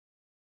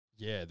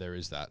Yeah, there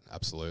is that.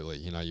 Absolutely.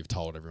 You know, you've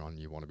told everyone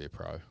you want to be a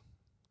pro.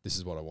 This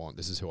is what I want.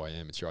 This is who I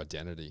am. It's your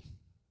identity.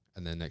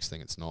 And then next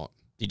thing it's not.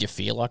 Did you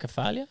feel like a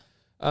failure?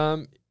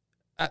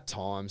 At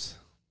times.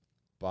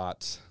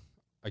 But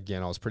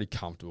again, I was pretty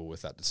comfortable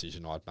with that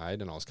decision I'd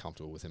made, and I was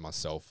comfortable within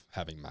myself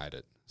having made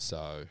it.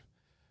 So,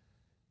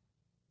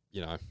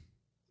 you know,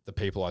 the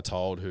people I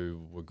told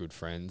who were good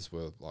friends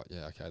were like,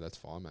 yeah, okay, that's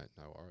fine, mate.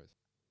 No worries.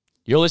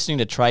 You're listening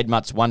to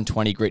Trademutt's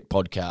 120 Grit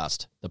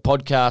podcast, the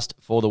podcast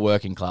for the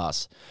working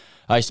class,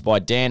 hosted by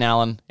Dan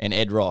Allen and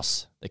Ed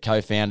Ross, the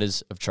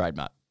co-founders of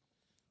Trademut.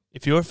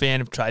 If you're a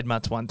fan of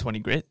Trademutt's 120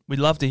 Grit, we'd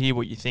love to hear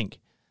what you think.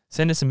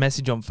 Send us a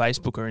message on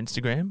Facebook or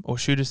Instagram, or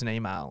shoot us an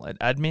email at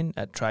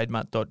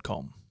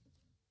admin@trademut.com.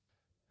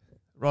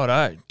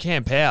 Righto,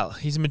 Cam Powell.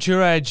 He's a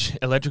mature age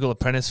electrical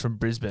apprentice from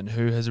Brisbane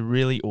who has a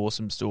really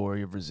awesome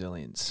story of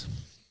resilience.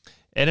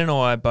 Ed and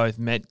I both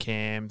met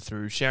Cam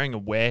through sharing a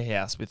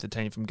warehouse with the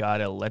team from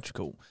Gardell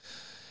Electrical.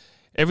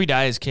 Every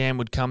day as Cam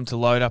would come to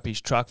load up his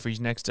truck for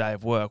his next day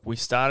of work, we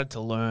started to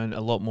learn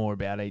a lot more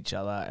about each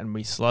other and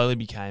we slowly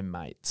became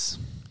mates.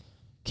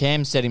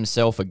 Cam set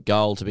himself a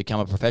goal to become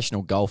a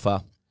professional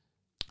golfer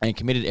and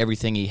committed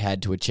everything he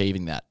had to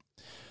achieving that.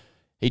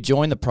 He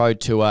joined the Pro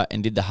Tour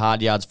and did the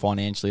hard yards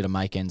financially to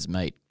make ends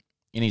meet.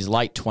 In his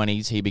late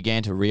 20s, he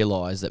began to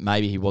realise that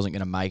maybe he wasn't going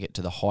to make it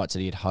to the heights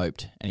that he had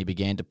hoped, and he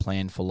began to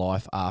plan for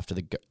life after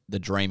the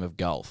dream of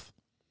golf.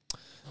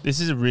 This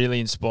is a really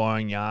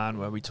inspiring yarn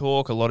where we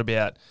talk a lot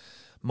about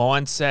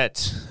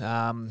mindset,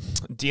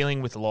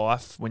 dealing with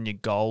life when your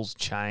goals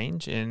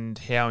change, and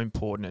how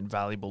important and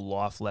valuable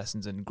life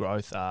lessons and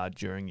growth are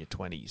during your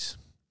 20s.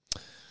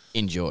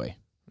 Enjoy.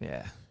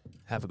 Yeah,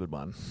 have a good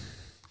one.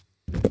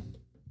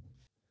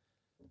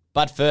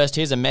 But first,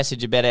 here's a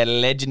message about our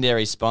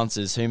legendary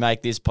sponsors who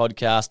make this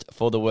podcast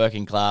for the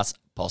working class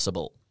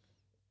possible.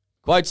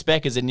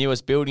 QuoteSpec is the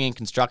newest building and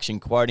construction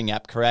quoting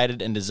app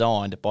created and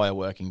designed by a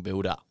working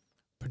builder.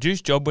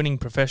 Produce job-winning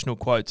professional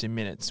quotes in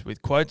minutes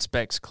with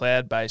QuoteSpec's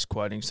cloud-based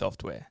quoting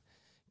software.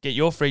 Get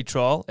your free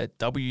trial at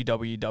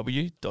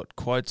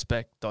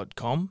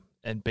www.quotespec.com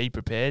and be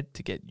prepared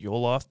to get your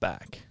life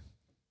back.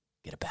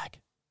 Get it back.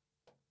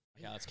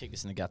 Okay, let's kick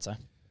this in the guts, eh?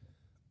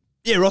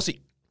 Yeah, Rossi.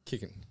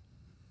 Kicking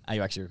Are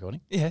you actually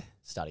recording? Yeah.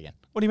 Start again.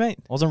 What do you mean?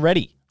 Wasn't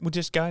ready. We'll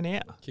just go now.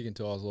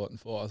 tires, lighting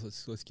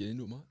fires. Let's get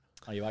into it, mate.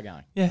 Oh, you are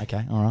going? Yeah.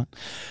 Okay, all right.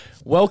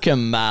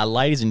 Welcome,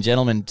 ladies and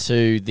gentlemen,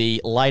 to the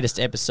latest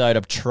episode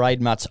of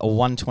Trademut's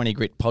 120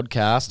 Grit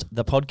podcast,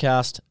 the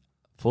podcast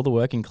for the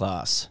working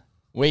class.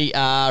 We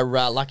are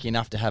lucky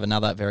enough to have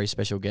another very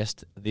special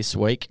guest this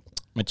week,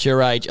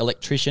 mature age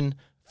electrician,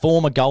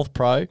 former golf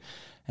pro,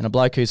 and a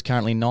bloke who's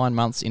currently 9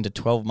 months into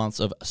 12 months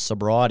of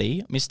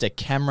sobriety, Mr.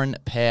 Cameron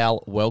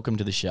Powell. Welcome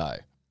to the show.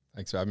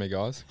 Thanks for having me,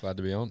 guys. Glad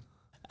to be on.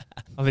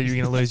 I thought you were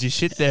going to lose your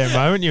shit there a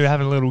moment. You were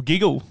having a little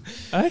giggle.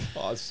 Eh?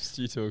 Oh, it's just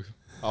you two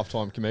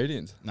half-time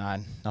comedians. No,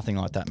 nothing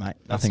like that, mate.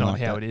 That's Nothing not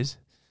like how that. it is.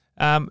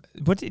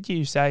 What did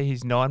you say?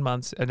 He's 9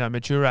 months,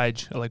 mature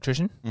age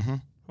electrician?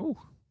 Mm-hmm. Ooh.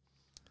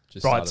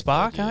 Just Bright started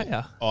spark, third aren't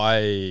year.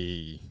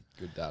 you?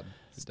 Good dad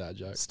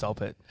joke.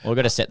 Stop it. Well, we've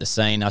got to set the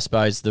scene. I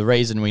suppose the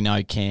reason we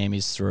know Cam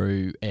is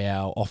through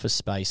our office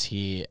space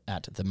here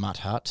at the Mutt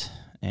Hut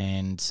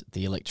and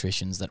the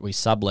electricians that we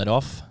sublet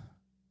off.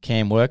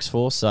 Cam works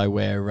for, so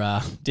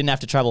we're didn't have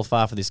to travel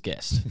far for this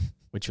guest,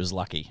 which was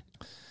lucky.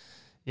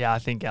 Yeah, I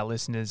think our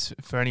listeners,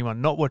 for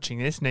anyone not watching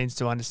this, needs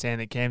to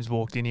understand that Cam's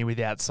walked in here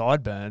without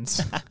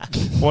sideburns.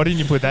 Why didn't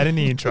you put that in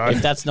the intro?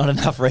 If that's not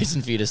enough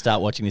reason for you to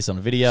start watching this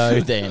on video,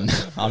 then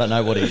I don't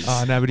know what is.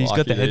 Oh, no, but he's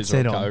got the Lucky these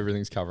headset are on.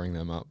 Everything's covering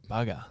them up.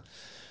 Bugger.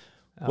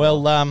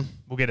 Well,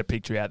 We'll get a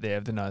picture out there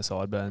of the no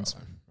sideburns.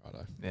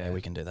 Righto. yeah,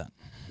 we can do that.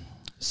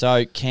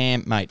 So,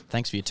 Cam, mate,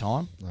 thanks for your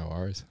time. No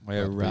worries.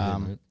 We're Glad to be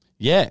here, mate.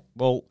 yeah,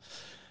 well,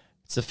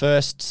 it's the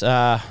first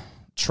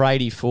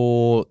tradie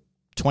for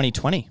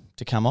 2020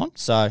 to come on,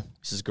 so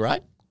this is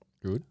great.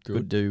 Good.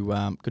 Good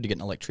to get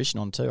an electrician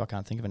on too. I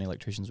can't think of any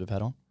electricians we've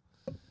had on.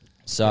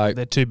 So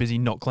They're too busy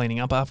not cleaning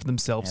up after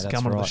themselves yeah, to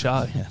come on the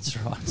show. Yeah, that's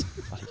right.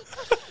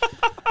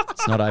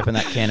 Let's not open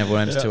that can of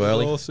worms too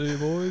early. We'll see you,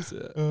 boys.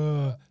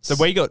 So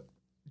we got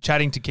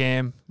chatting to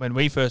Cam when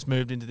we first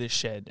moved into this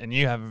shed, and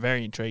you have a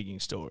very intriguing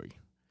story.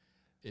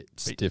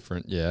 It's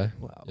different, yeah.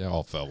 Well, Yeah,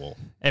 well, it's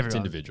everyone,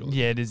 individual.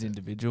 Yeah, it is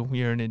individual.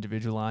 You're an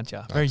individual, aren't you?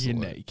 Very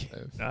Absolutely. unique. Yeah.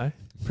 No,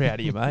 proud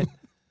of you, mate.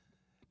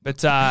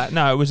 But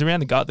no, it was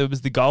around there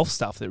was the golf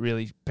stuff that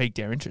really piqued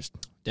our interest.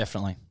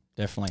 Definitely.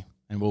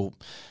 And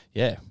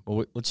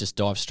let's just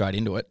dive straight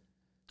into it.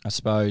 I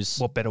suppose.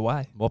 What better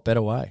way? What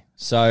better way?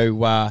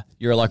 So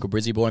you're a local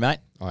Brizzy boy, mate.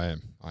 I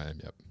am,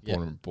 yep. Yep.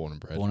 Born and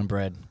bred. Born and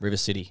bred, River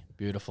City,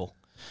 beautiful.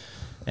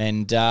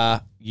 And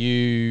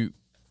you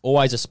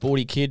always a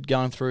sporty kid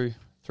going through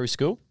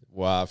school?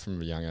 Well,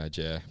 from a young age,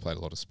 yeah. Played a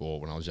lot of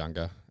sport when I was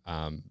younger.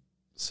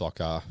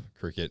 Soccer,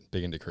 cricket,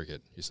 big into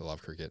cricket. Used to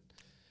love cricket.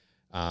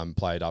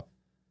 Played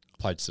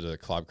sort of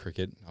club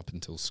cricket up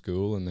until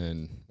school, and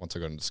then once I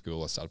got into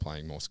school, I started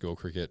playing more school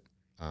cricket.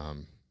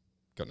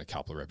 Got in a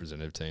couple of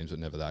representative teams, but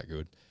never that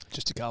good.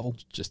 Just a couple.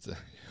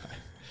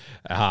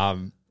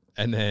 And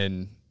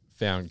then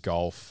found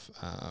golf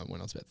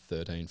when I was about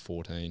 13,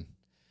 14.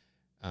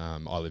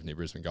 I lived near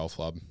Brisbane Golf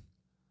Club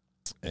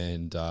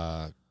and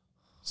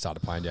started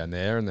playing down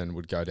there, and then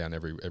would go down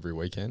every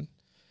weekend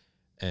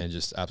and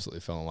just absolutely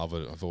fell in love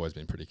with it. I've always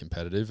been pretty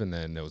competitive, and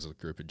then there was a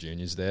group of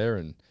juniors there,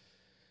 and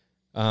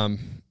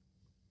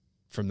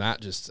from that,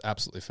 just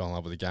absolutely fell in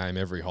love with the game.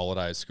 Every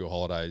holidays, school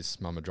holidays,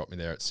 Mum would drop me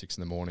there at 6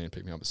 in the morning and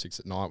pick me up at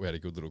 6 at night. We had a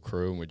good little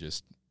crew, and we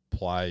just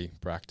play,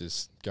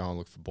 practice, go and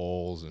look for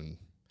balls and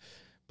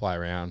play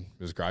around.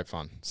 It was great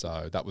fun.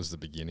 So that was the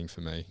beginning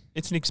for me.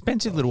 It's an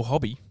expensive little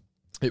hobby.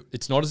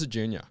 It's not as a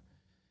junior.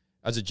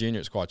 As a junior,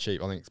 it's quite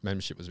cheap. I think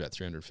membership was about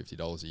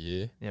 $350 a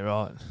year. Yeah,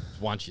 right.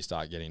 Once you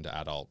start getting to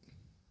adult,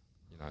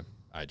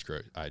 age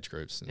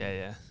groups, and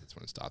Yeah. that's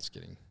when it starts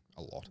getting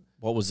a lot.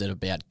 What was it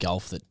about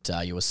golf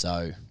that you were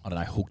so, I don't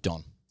know, hooked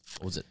on?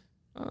 What was it?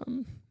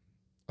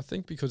 I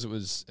think because it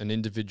was an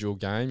individual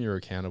game, you're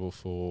accountable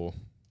for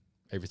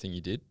everything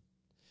you did.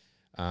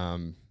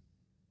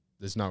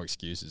 There's no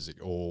excuses. It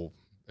all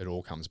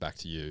comes back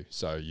to you.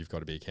 So you've got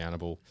to be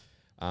accountable.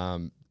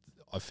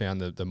 I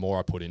found that the more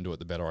I put into it,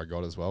 the better I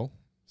got as well.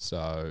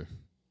 So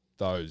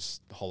those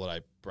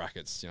holiday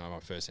brackets, my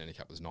first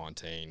handicap was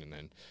 19, and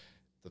then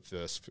the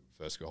first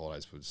school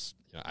holidays was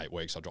 8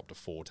 weeks. I dropped to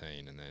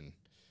 14, and then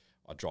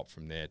I dropped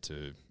from there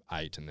to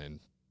 8, and then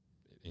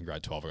in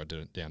grade 12 I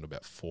got down to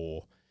about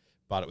 4.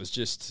 But it was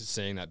just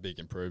seeing that big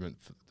improvement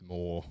for the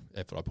more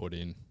effort I put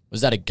in.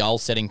 Was that a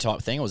goal-setting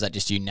type thing, or was that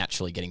just you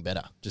naturally getting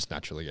better? Just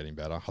naturally getting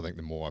better. I think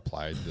the more I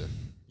played, you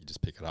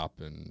just pick it up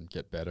and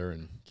get better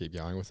and keep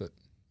going with it.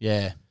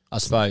 Yeah, I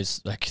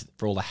suppose, like,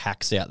 for all the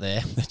hacks out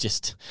there that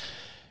just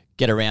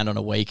get around on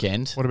a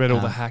weekend. What about all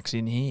the hacks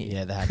in here?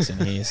 Yeah, the hacks in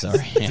here, sorry.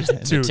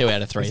 Two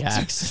out of 3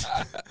 hacks.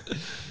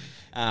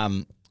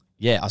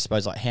 Yeah, I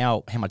suppose, like,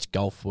 how much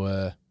golf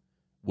were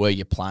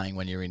you playing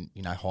when you were in,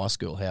 high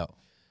school?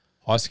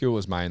 High school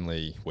was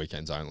mainly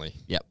weekends only.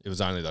 Yep. It was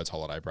only those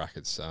holiday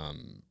brackets.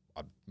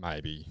 I'd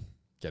maybe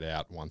get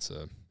out once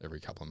every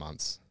couple of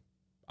months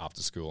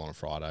after school on a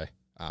Friday.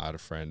 I had a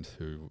friend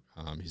who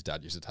his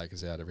dad used to take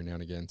us out every now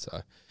and again,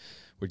 so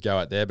we'd go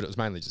out there, but it was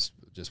mainly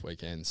just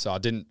weekends. So I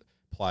didn't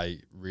play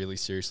really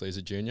seriously as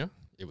a junior.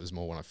 It was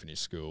more when I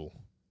finished school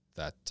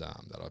that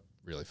I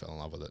really fell in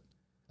love with it,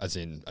 as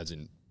in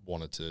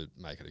wanted to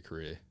make it a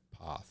career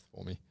path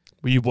for me.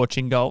 Were you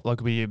watching golf?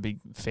 Like, were you a big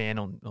fan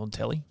on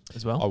telly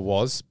as well? I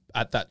was.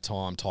 At that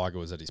time, Tiger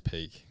was at his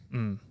peak.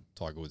 Mm.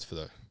 Tiger Woods, for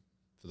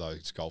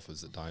those golfers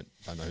that don't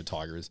know who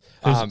Tiger is.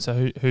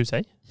 Who's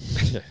he?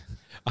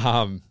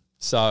 Yeah.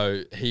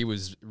 So he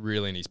was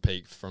really in his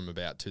peak from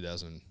about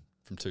 2000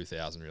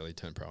 really,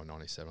 turned pro in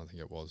 97, I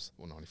think it was,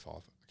 or 95, I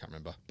can't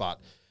remember.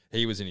 But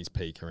he was in his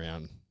peak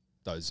around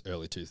those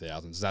early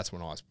 2000s. That's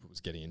when I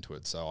was getting into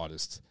it. So I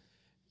just,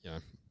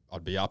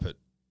 I'd be up at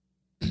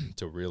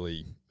till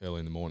really early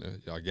in the morning.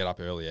 I'd get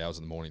up early hours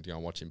in the morning to go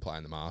and watch him play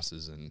in the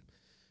Masters and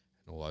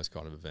all those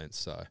kind of events.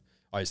 So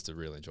I used to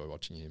really enjoy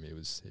watching him. He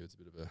was a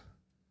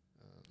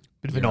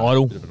bit of an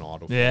idol. Bit of an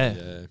idol.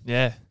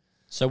 Yeah.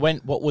 So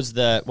what was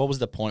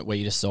the point where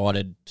you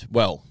decided,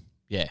 that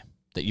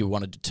you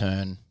wanted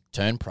to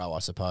turn pro, I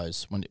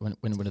suppose? When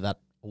did that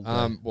all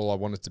go? Well,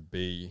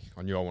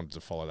 I knew I wanted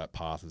to follow that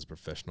path as a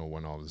professional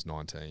when I was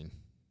 19.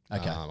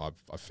 Okay.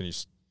 I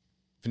finished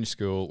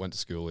school, went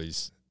to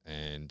schoolies,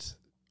 and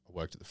I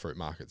worked at the fruit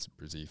markets at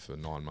Brizzy for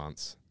 9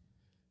 months.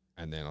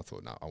 And then I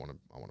thought, no, I want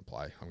to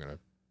play. I'm going to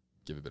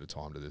give a bit of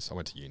time to this. I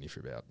went to uni for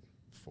about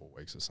 4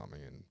 weeks or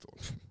something and thought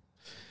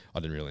I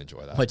didn't really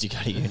enjoy that. What'd you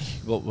go to uni?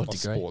 What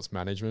degree? Sports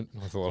management.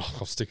 I thought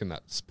I'll stick in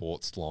that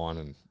sports line.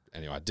 And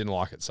anyway, I didn't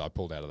like it, so I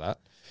pulled out of that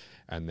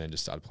and then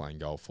just started playing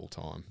golf full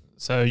time.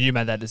 So you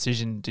made that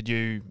decision. Did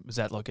you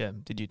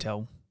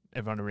tell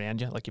everyone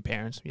around you, like your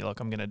parents? You're like,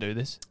 I'm going to do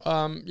this?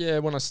 Yeah,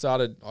 when I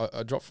started,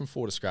 I dropped from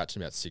 4 to scratch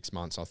in about 6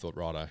 months. I thought,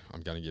 righto,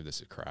 I'm going to give this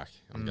a crack.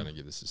 I'm going to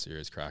give this a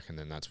serious crack. And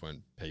then that's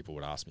when people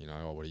would ask me,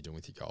 what are you doing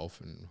with your golf?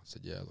 And I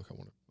said, yeah, look, I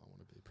want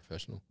to be a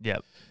professional.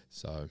 Yep.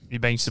 So you're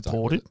being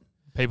supported?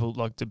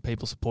 Did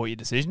people support your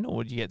decision, or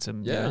would you get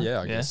some?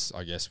 I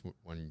guess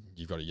when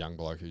you've got a young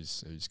bloke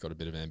who's got a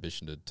bit of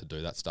ambition to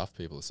do that stuff,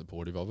 people are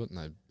supportive of it,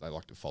 and they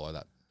like to follow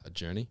that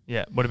journey.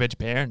 Yeah. What about your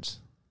parents?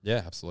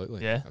 Yeah,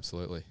 absolutely. Yeah,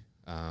 absolutely.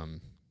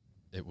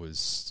 It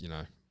was,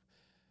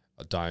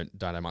 I don't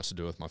have much to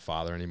do with my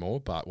father anymore,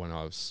 but when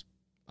I was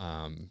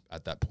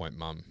at that point,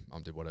 mum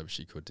did whatever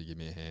she could to give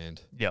me a hand.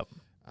 Yep.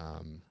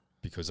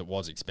 Because it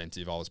was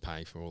expensive. I was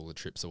paying for all the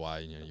trips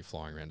away. You're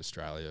flying around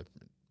Australia.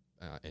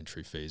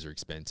 Entry fees are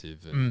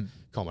expensive and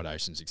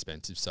accommodation's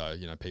expensive. So,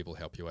 people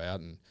help you out,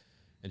 and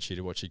she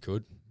did what she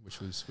could, which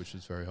was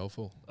very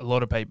helpful. A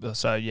lot of people.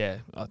 So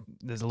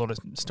there's a lot of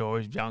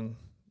stories of young,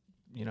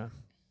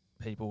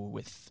 people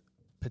with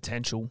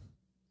potential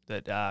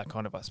that are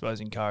kind of, I suppose,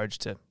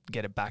 encouraged to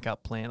get a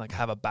backup plan, like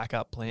have a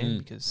backup plan,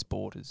 because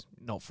sport is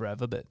not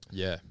forever. But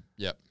yeah,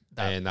 yep.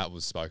 And that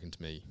was spoken to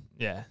me.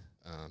 Yeah.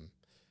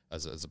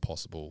 As a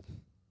possible,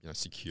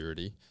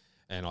 security.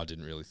 And I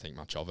didn't really think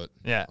much of it.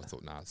 Yeah. I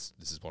thought,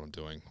 this is what I'm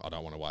doing. I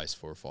don't want to waste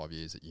 4 or 5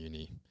 years at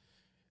uni.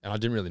 And I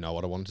didn't really know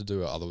what I wanted to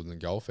do other than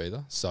golf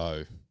either.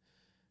 So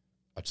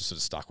I just sort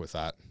of stuck with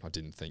that. I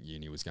didn't think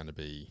uni was going to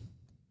be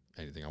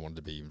anything I wanted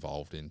to be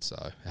involved in.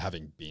 So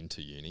having been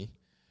to uni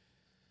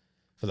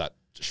for that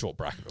short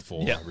bracket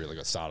before I really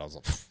got started, I was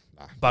like,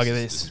 nah,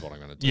 this is what I'm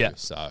going to do. Yeah.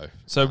 So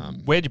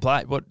where'd you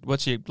play?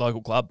 What's your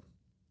local club?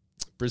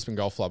 Brisbane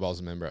Golf Club. I was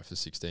a member at for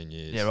 16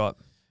 years. Yeah, right.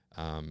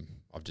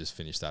 I've just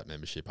finished that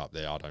membership up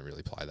there. I don't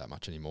really play that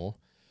much anymore.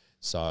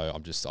 So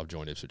I've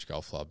joined Ipswich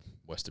Golf Club,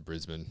 west of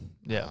Brisbane.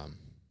 Yeah.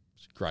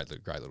 Great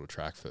little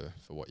track for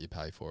what you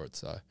pay for it.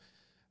 So,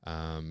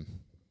 again,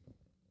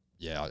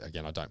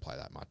 I don't play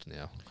that much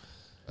now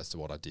as to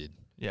what I did.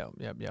 Yeah.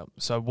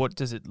 So what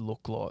does it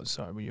look like?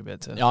 Sorry, were you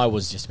about to? I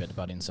was just about to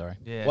butt in, sorry.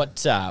 Yeah.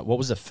 What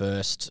was the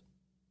first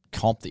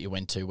comp that you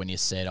went to when you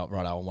said, oh,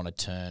 right, I want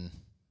to turn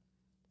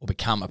or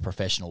become a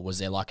professional? Was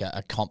there like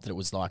a comp that it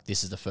was like,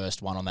 this is the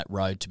first one on that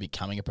road to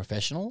becoming a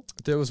professional?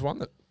 There's one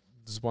that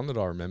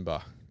I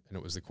remember, and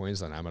it was the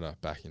Queensland Amateur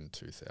back in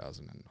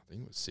 2000, and I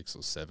think it was 6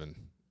 or 7,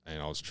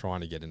 and I was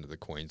trying to get into the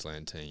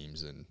Queensland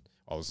teams, and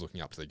I was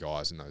looking up to the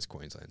guys in those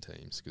Queensland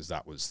teams because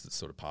that was the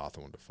sort of path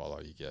I wanted to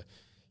follow.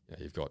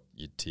 You've got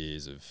your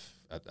tiers of,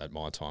 at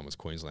my time was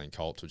Queensland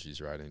Colts, which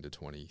is your 18 to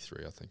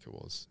 23, I think it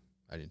was,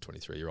 18 to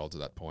 23-year-olds at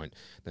that point.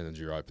 Then there's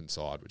your open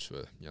side, which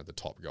were the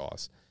top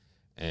guys.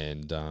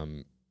 And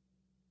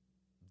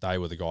they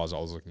were the guys I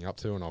was looking up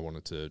to, and I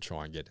wanted to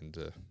try and get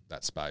into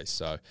that space.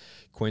 So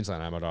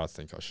Queensland Amateur, I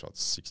think I shot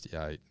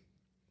 68,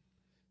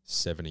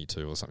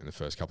 72 or something the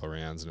first couple of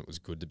rounds, and it was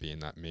good to be in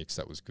that mix.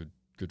 That was good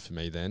for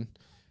me then.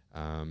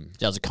 That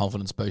was a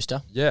confidence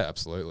booster. Yeah,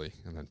 absolutely.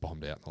 And then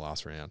bombed out in the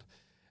last round.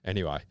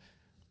 Anyway.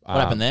 What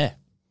happened there?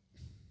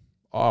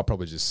 I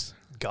probably just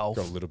golf.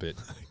 Got a little bit.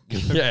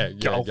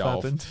 Golf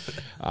happened.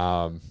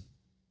 A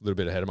little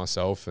bit ahead of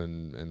myself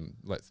and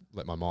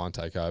let my mind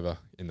take over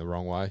in the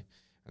wrong way.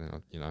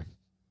 And then I,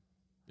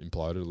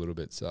 imploded a little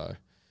bit. So I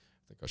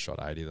think I shot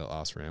 80 that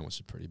last round, which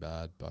is pretty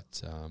bad.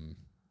 But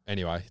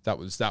anyway, that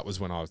was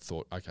when I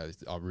thought, okay,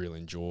 I really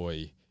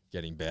enjoy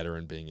getting better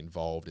and being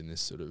involved in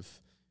this sort of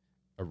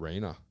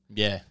arena.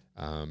 Yeah.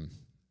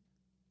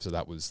 So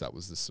that was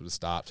the sort of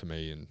start to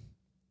me. And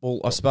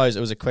well, I suppose it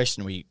was a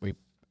question we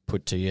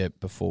put to you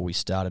before we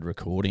started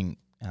recording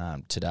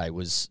today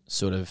was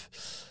sort of,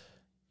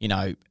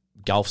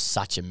 golf's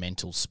such a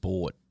mental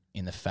sport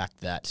in the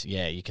fact that,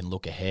 you can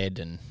look ahead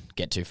and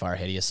get too far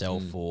ahead of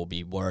yourself or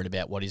be worried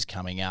about what is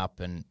coming up.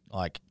 And,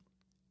 like,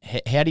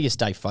 how do you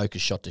stay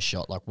focused shot to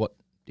shot? Like, what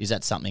is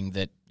that something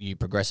that you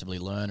progressively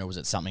learn, or was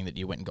it something that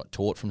you went and got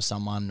taught from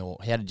someone, or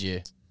how did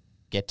you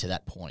get to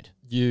that point?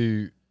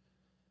 You're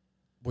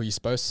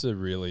supposed to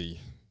really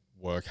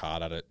work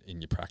hard at it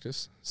in your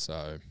practice.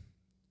 So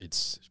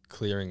it's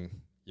clearing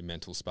your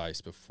mental space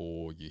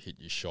before you hit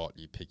your shot.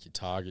 You pick your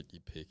target, you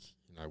pick,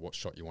 what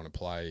shot you want to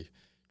play,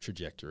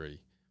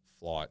 trajectory,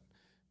 flight,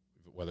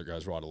 whether it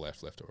goes right or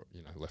left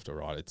or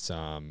right. It's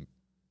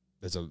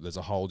there's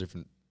a whole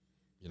different,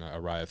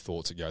 array of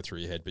thoughts that go through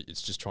your head, but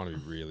it's just trying to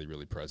be really,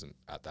 really present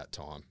at that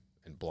time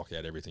and block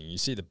out everything. You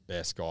see the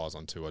best guys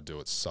on tour do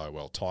it so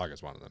well.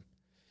 Tiger's one of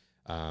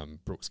them.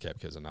 Brooks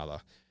Koepka's another.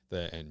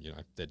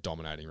 They're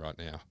dominating right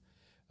now.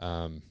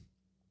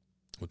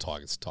 Well,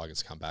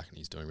 Tiger's come back and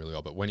he's doing really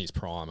well. But when he's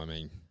prime,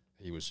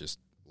 he was just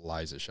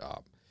laser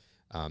sharp.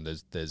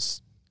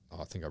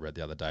 I think I read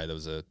the other day there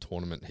was a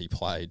tournament he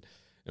played.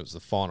 It was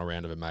the final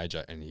round of a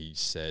major, and he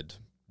said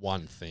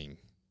one thing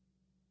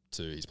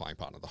to his playing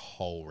partner the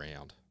whole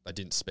round. They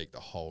didn't speak the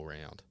whole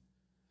round,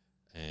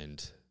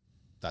 and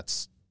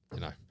that's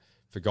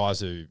for guys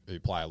who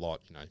play a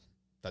lot,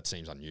 that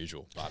seems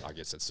unusual. But I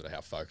guess that's sort of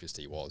how focused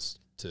he was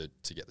to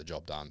get the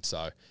job done.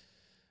 So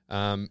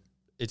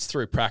it's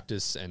through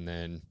practice and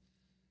then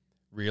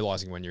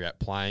realising when you're out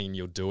playing and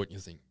you'll do it and you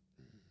think,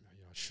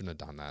 I shouldn't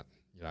have done that.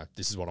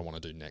 This is what I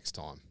want to do next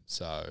time.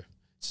 So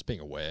just being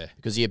aware.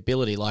 Because the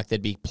ability, like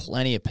there'd be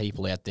plenty of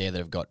people out there that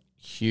have got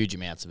huge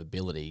amounts of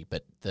ability,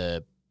 but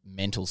the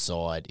mental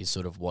side is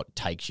sort of what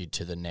takes you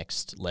to the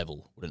next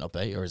level, would it not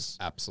be? Or is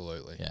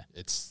absolutely. Yeah.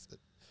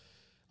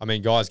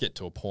 Guys get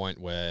to a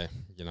point where,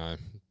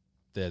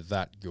 they're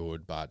that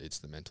good, but it's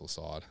the mental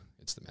side.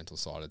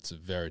 It's a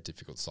very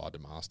difficult side to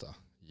master.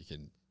 You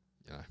can,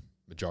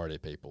 majority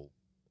of people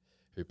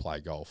who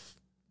play golf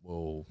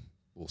will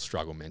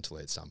struggle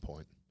mentally at some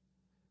point.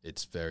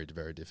 It's very,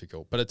 very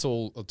difficult. But it's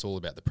all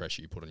about the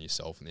pressure you put on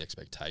yourself and the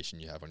expectation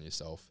you have on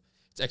yourself.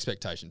 It's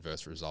expectation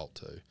versus result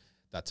too.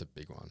 That's a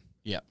big one.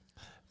 Yeah.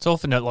 It's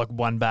often not like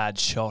one bad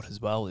shot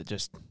as well. It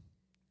just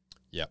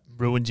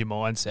ruins your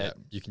mindset. Yeah.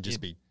 You can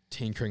just be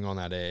tinkering on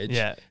that edge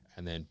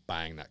and then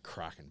bang, that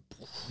crack and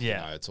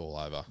it's all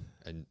over.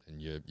 And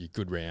your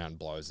good round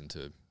blows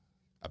into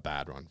a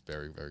bad one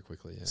very, very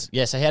quickly. Yeah.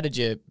 Yeah. So how did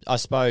you, I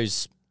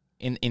suppose,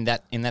 in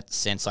that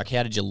sense, like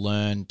how did you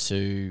learn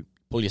to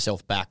pull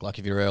yourself back? Like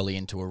if you're early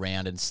into a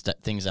round and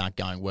things aren't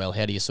going well,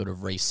 how do you sort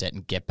of reset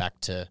and get back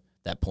to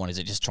that point? Is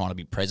it just trying to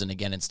be present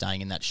again and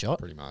staying in that shot?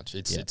 Pretty much.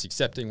 It's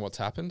accepting what's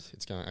happened.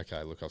 It's going,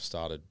 okay, look, I've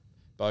started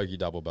bogey,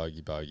 double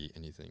bogey, bogey,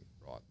 and you think,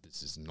 right,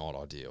 this is not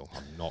ideal.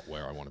 I'm not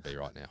where I want to be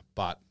right now.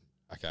 But,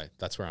 okay,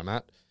 that's where I'm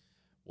at.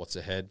 What's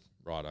ahead?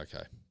 Right,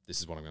 okay. this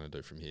is what I'm going to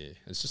do from here.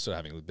 It's just sort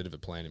of having a bit of a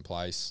plan in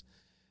place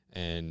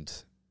and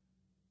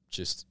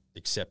just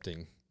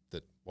accepting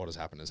that what has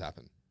happened has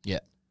happened. Yeah.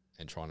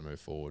 And trying to move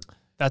forward.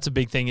 That's a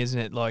big thing, isn't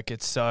it? Like,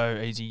 it's so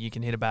easy. You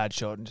can hit a bad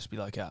shot and just be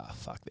like,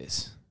 fuck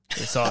this.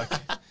 It's like,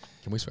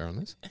 Can we swear on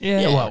this?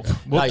 well,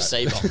 no whoops.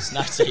 C-bombs.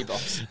 No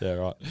C-bombs. Yeah,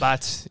 right.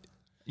 But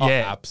Oh,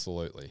 yeah,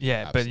 absolutely.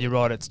 yeah. But Absolutely. you're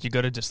right. It's you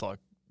got to just like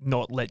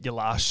not let your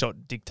last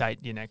shot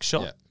dictate your next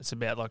shot. Yeah. It's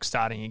about like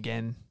starting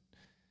again.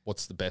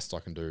 What's the best I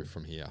can do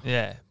from here?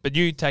 Yeah, but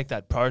you take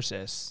that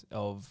process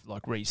of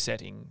like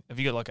resetting. Have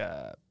you got like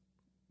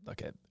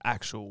a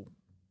actual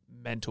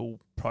mental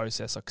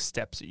process, like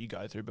steps that you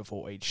go through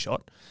before each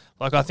shot?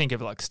 Like I think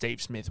of like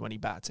Steve Smith when he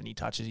bats and he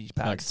touches his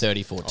pads. Like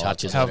 34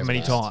 touches. However many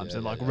Yeah, times, yeah,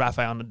 and like yeah.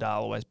 Rafael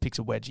Nadal always picks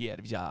a wedgie out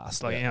of his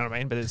ass, like Yeah. you know what I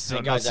mean. But it's He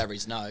like, goes over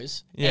his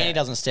nose, Yeah. and he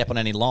doesn't step on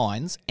any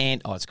lines,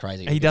 and it's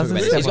crazy. He doesn't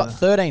He's step got on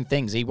 13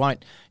 things. He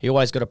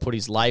always got to put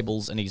his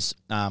labels and his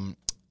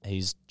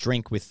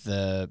drink with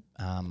the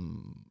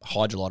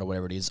hydrolyte or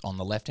whatever it is on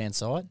the left hand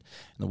side,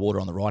 and the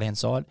water on the right hand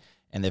side,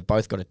 and they've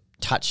both got to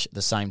touch at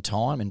the same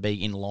time and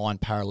be in line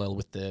parallel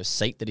with the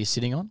seat that he's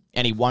sitting on,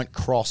 and he won't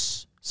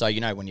cross. So,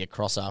 you know, when you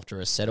cross after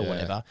a set or Yeah.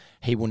 whatever,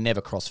 he will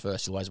never cross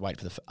first. He'll always wait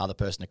for the other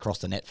person to cross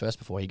the net first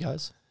before he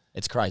goes.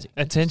 It's crazy.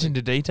 attention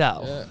to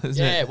detail. Yeah.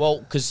 Isn't Yeah, it? well,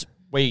 because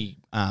we,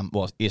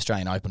 the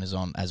Australian Open is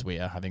on as we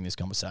are having this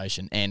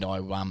conversation, and I,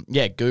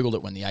 Googled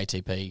it when the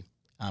ATP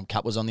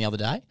Cup was on the other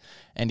day,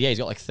 and he's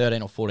got like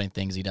 13 or 14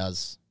 things he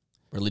does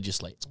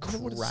religiously. It's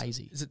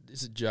crazy. Is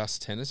it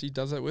just tennis he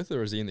does that with,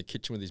 or is he in the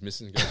kitchen with his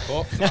missus and goes,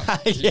 "Oh,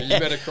 no, you Yeah.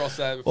 better cross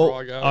that before Well,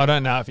 I go." I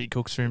don't know if he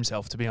cooks for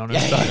himself, to be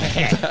honest.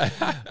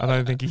 I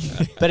don't think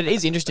he. But it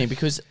is interesting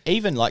because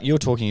even like you're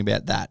talking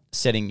about that,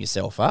 setting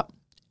yourself up,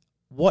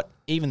 what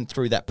even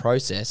through that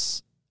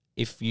process,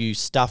 if you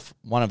stuff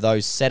one of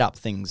those setup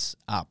things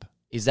up,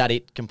 is that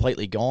it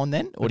completely gone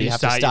then? Or do you have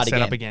to your start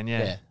setup again?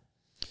 again?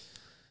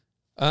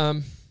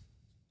 Yeah.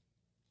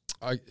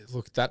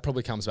 Look, that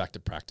probably comes back to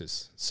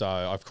practice. So,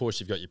 of course,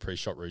 you've got your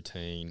pre-shot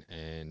routine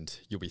and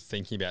you'll be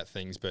thinking about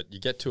things, but you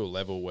get to a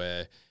level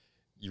where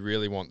you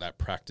really want that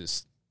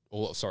practice,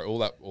 all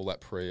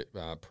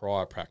that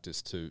prior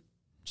practice to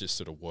just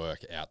sort of work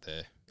out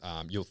there.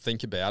 You'll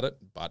think about it,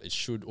 but it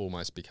should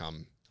almost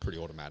become pretty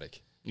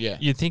automatic. Yeah.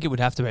 You'd think it would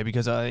have to be,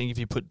 because I think if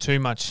you put too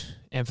much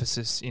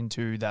emphasis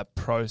into that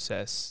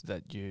process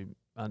that you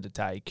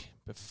undertake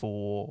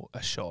before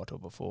a shot or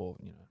before,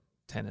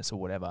 tennis or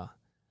whatever,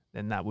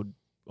 then that would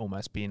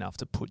almost be enough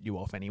to put you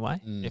off anyway.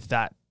 Mm. If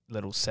that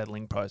little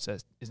settling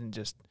process isn't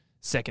just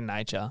second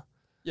nature,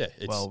 Yeah,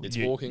 it's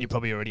walking. You're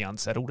probably already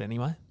unsettled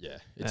anyway. Yeah,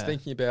 it's Yeah.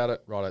 thinking about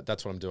it, right,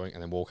 that's what I'm doing,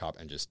 and then walk up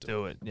and just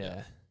Do it,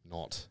 yeah.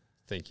 Not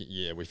thinking,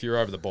 if you're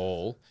over the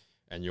ball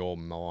and your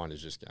mind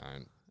is just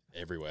going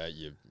everywhere,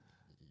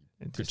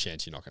 good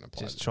chance you're not going to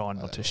play. Just try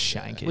not to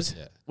shank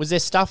it. Was there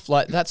stuff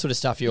like that sort of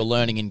stuff you were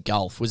learning in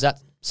golf? Was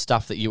that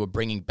stuff that you were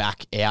bringing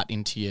back out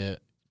into your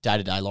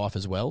day-to-day life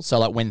as well? So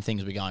like when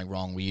things were going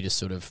wrong, were you just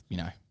sort of,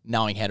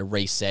 knowing how to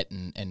reset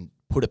and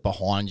put it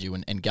behind you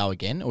and go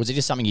again? Or was it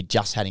just something you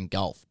just had in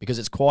golf? Because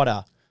it's quite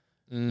a,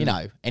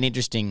 an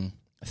interesting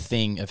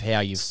thing of how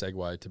you've...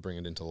 segue to bring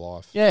it into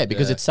life. Yeah,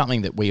 because it's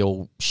something that we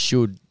all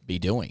should be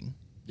doing.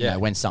 Yeah.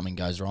 When something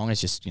goes wrong,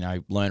 it's just,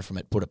 learn from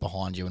it, put it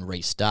behind you and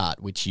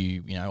restart, which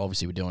you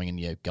obviously were doing in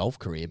your golf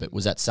career. But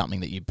was that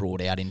something that you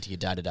brought out into your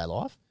day-to-day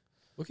life?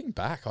 Looking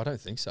back, I don't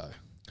think so.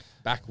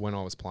 Back when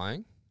I was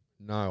playing,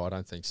 no, I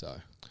don't think so.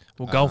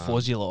 Well, golf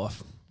was your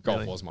life. Golf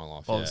really. was my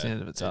life. By Yeah. the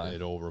end of it,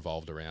 It all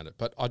revolved around it.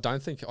 But I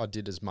don't think I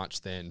did as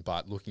much then.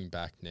 But looking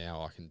back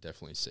now, I can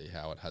definitely see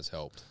how it has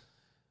helped.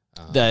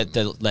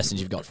 The lessons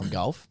you've got from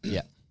golf?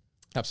 Yeah.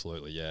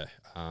 Absolutely, yeah.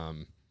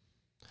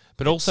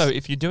 But also,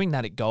 if you're doing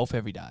that at golf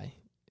every day,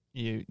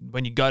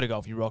 when you go to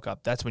golf, you rock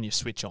up. That's when you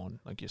switch on.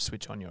 Like you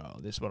switch on your,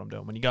 this is what I'm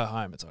doing. When you go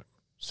home, it's like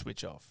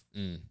switch off.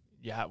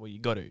 Yeah, well, you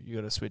got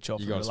to switch off.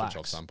 You got got to switch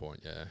off some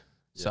point, yeah.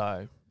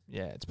 So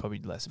yeah, it's probably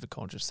less of a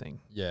conscious thing.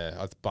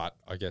 Yeah, but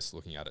I guess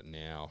looking at it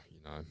now,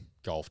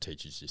 golf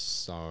teaches you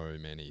so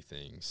many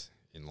things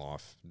in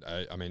life.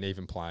 I mean,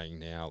 even playing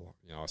now,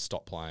 I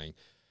stopped playing.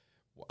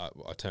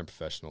 I turned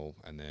professional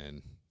and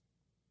then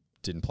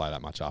didn't play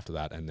that much after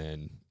that, and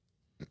then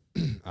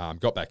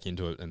got back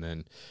into it, and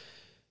then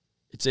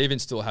it's even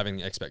still having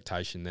the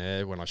expectation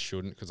there when I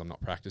shouldn't because I'm not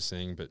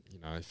practicing. But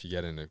if you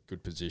get in a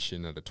good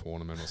position at a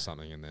tournament or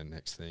something, and then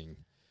next thing,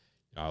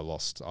 I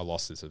lost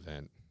this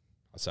event.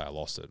 I say I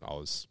lost it. I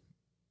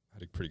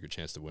had a pretty good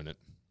chance to win it,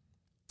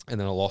 and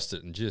then I lost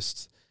it, and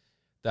just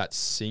that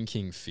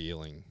sinking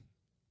feeling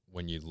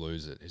when you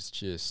lose it is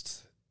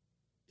just,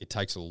 it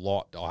takes a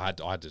lot. I had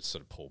to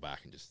sort of pull back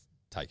and just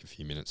take a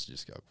few minutes to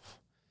just go.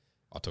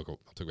 I took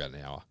about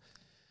an hour.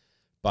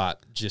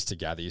 But just to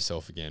gather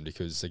yourself again,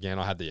 because again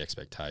I had the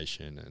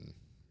expectation and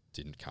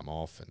didn't come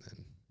off, and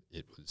then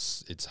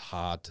it's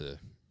hard to,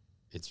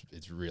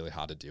 it's really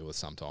hard to deal with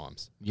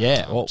sometimes.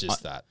 Yeah,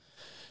 that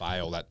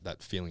fail,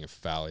 that feeling of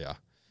failure.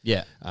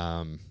 Yeah.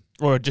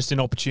 Or just an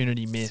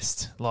opportunity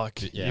missed.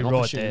 Like Yeah, you're an right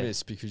opportunity there.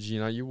 missed because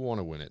you want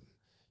to win it.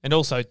 And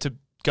also to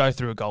go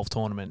through a golf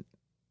tournament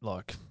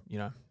like, you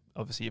know,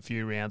 obviously a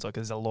few rounds. Like,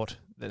 there's a lot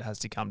that has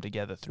to come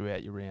together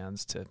throughout your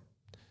rounds to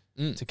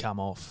come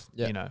off.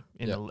 Yeah. You know,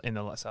 in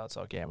the so it's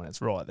like, yeah, when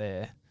it's right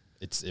there.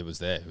 It was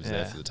there. It was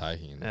there for the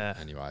taking. And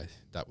anyway,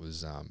 that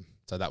was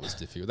so that was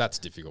difficult. That's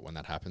difficult when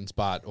that happens.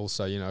 But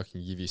also, you know, it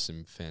can give you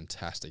some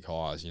fantastic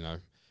highs. You know,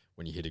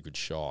 when you hit a good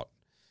shot,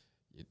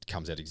 it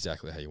comes out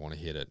exactly how you want to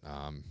hit it.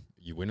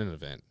 You win an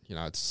event. You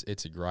know,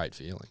 it's a great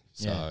feeling.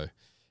 So,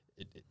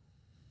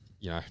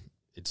 you know,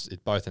 it's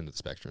both ends of the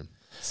spectrum.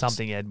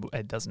 Something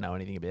Ed doesn't know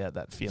anything about,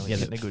 that feeling.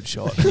 Getting a good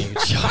shot.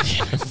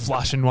 Yeah.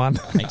 Flushing one.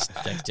 Thanks,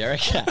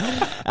 Derek.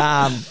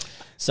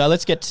 So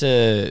let's get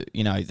to,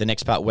 you know, the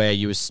next part where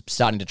you were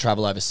starting to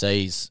travel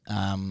overseas,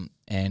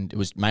 and it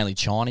was mainly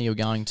China you were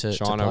going to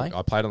play?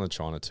 I played on the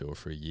China tour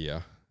for a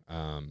year,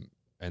 and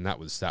that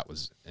was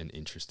an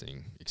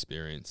interesting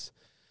experience.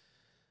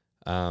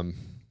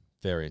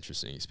 Very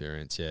interesting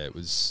experience. Yeah, it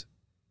was.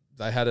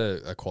 They had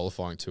a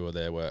qualifying tour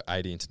there where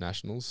 30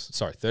 internationals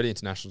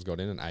got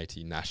in and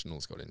 80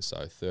 nationals got in.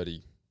 So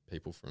 30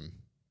 people from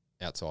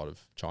outside of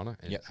China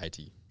and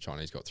 80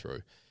 Chinese got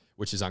through,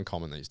 which is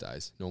uncommon these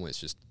days. Normally it's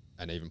just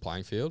an even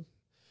playing field.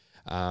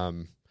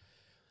 I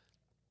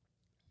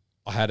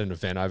had an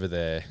event over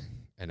there,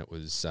 and it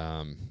was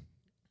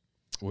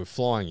we were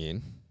flying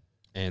in,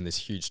 and this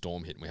huge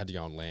storm hit, and we had to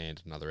go and land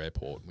at another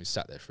airport. And we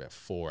sat there for about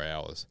 4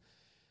 hours.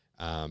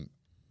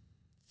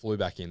 Flew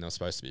back in. There was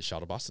supposed to be a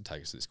shuttle bus to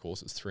take us to this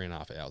course. It was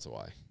 3.5 hours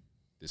away,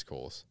 this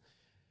course.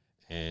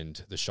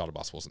 And the shuttle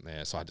bus wasn't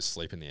there, so I had to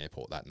sleep in the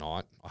airport that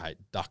night. I ate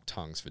duck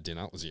tongues for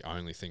dinner. It was the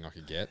only thing I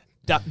could get.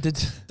 Duck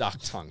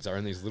tongues. They were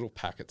in these little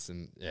packets,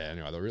 and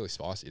anyway, they're really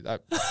spicy. The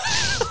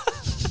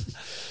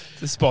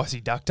spicy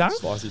duck tongue?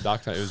 Spicy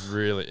duck tongue. It was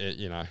really,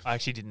 you know. I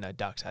actually didn't know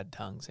ducks had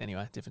tongues.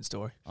 Anyway, different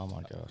story. Oh,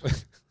 my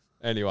God.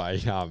 Anyway,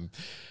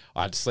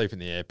 I had to sleep in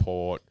the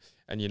airport,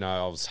 and, you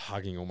know, I was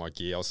hugging all my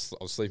gear. I was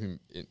sleeping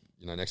in,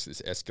 you know, next to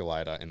this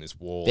escalator and this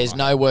wall. There's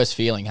no worse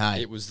feeling,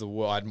 hey? It was the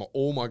worst. I had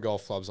all my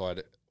golf clubs. I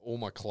had all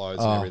my clothes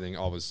and everything.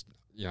 I was,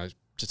 you know,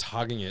 just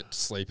hugging it,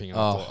 sleeping. And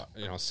I thought,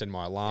 you know, I set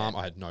my alarm.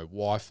 I had no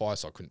Wi-Fi,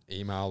 so I couldn't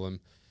email them.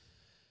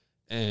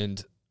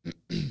 And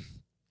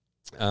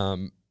I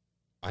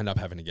ended up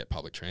having to get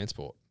public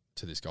transport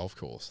to this golf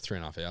course,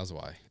 3.5 hours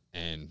away.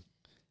 And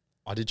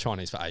I did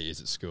Chinese for 8 years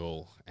at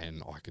school,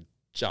 and I could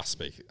just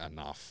speak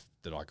enough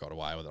that I got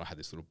away with it. I had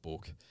this little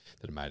book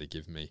that a mate had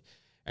given me.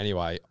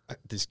 Anyway,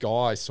 this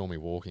guy saw me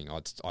walking.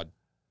 I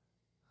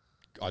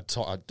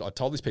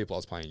told these people I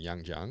was playing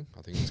Young Jung,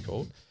 I think it was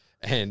called,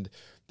 and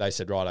they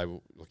said, right,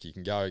 look, you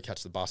can go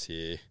catch the bus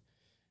here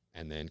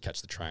and then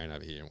catch the train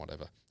over here and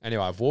whatever.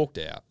 Anyway, I've walked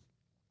out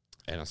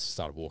and I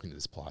started walking to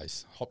this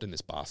place, hopped in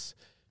this bus,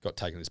 got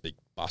taken to this big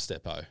bus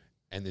depot,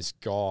 and this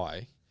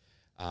guy,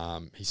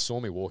 he saw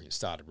me walking. It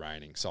started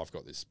raining, so I've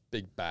got this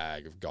big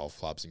bag of golf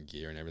clubs and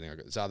gear and everything. I've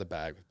got this other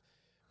bag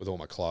with all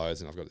my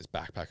clothes, and I've got this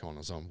backpack on.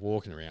 As I'm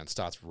walking around, it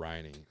starts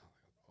raining.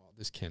 Oh,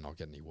 this cannot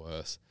get any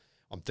worse.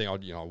 I'm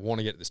thinking, you know, I want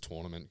to get to this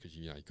tournament because,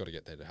 you know, you've got to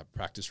get there to have a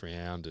practice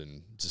round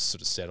and just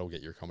sort of settle,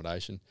 get your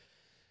accommodation.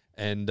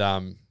 And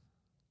I'd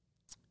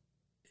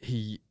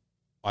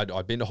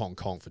been to Hong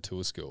Kong for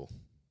tour school,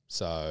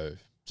 so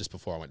just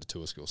before I went to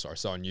tour school, so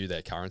I knew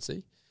their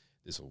currency.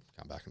 This will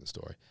come back in the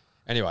story.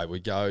 Anyway, we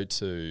go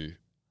to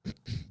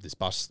this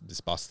bus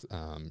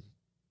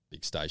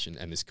big station,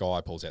 and this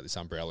guy pulls out this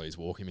umbrella. He's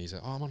walking me. He's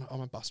like,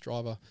 I'm a bus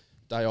driver.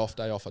 Day off.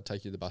 I'll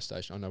take you to the bus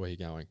station. I know where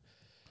you're going.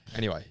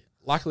 Anyway,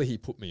 luckily he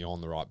put me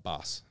on the right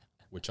bus,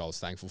 which I was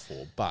thankful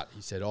for. But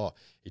he said,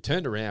 he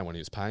turned around when he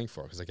was paying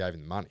for it because I gave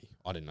him the money.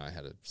 I didn't know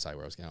how to say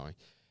where I was going.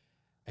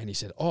 And he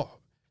said,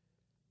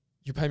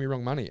 you pay me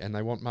wrong money, and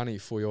they want money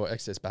for your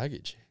excess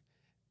baggage.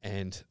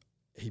 And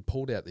he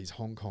pulled out these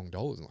Hong Kong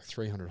dollars, like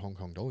 300 Hong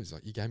Kong dollars. He's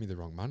like, you gave me the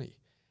wrong money.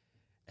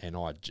 And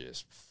I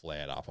just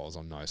flared up. I was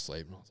on no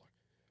sleep. And I was like,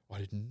 I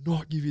did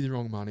not give you the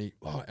wrong money.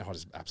 Oh, and I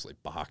just absolutely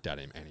barked at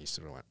him, and he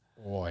sort of went,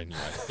 anyway.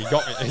 He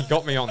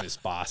got me on this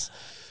bus.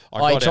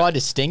 He tried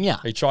to sting you.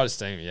 He tried to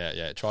sting me,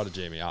 yeah. Tried to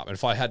G me up. And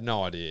if I had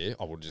no idea,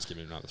 I would have just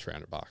given him another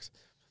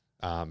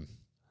 $300.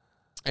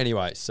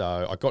 Anyway,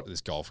 so I got to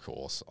this golf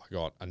course. I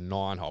got a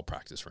 9-hole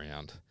practice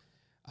round,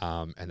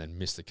 and then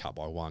missed the cut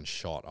by one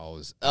shot. I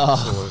was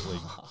absolutely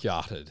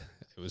gutted.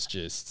 It was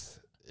just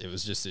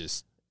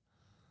this.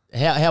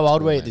 How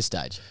old were you at this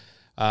stage?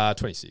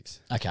 26.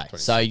 Okay,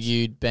 26. So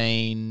you'd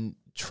been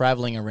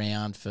travelling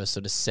around for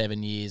sort of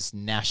 7 years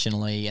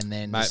nationally, and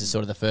then this is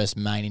sort of the first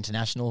main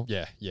international.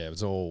 Yeah, it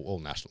was all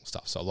national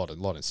stuff. So a lot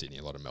in Sydney,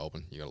 a lot in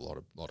Melbourne. You got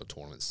a lot of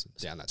tournaments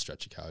down that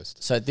stretch of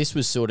coast. So this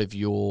was sort of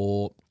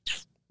your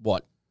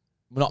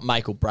not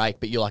make or break,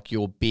 but you're like,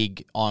 you're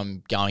big.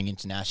 I'm going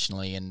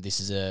internationally, and this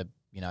is a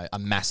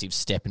massive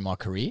step in my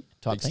career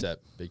type thing.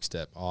 Big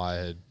step.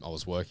 I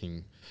was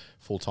working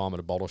full time at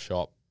a bottle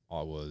shop.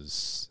 I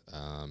was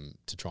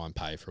to try and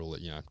pay for all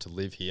that, to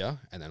live here,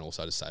 and then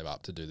also to save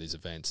up to do these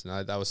events.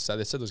 And they said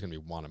there was going to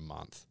be one a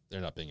month. There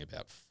ended up being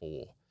about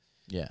 4.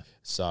 Yeah.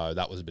 So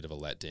that was a bit of a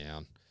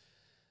letdown.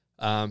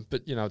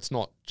 But it's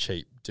not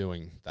cheap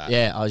doing that.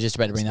 Yeah, I was just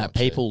about to bring that.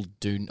 People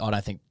cheap. I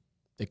don't think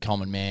the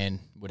common man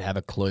would have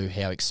a clue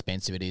how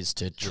expensive it is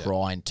to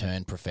try and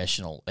turn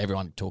professional.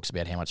 Everyone talks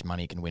about how much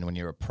money you can win when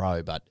you're a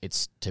pro, but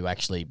it's to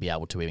actually be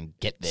able to even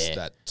get It's there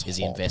that is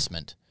the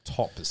investment.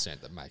 top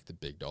percent that make the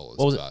big dollars.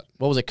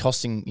 What was it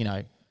costing,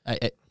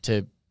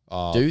 to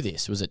do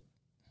this? Was it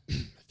a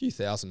few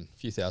thousand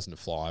to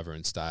fly over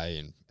and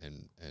stay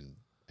and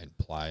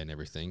play and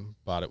everything?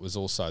 But it was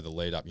also the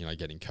lead up,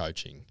 getting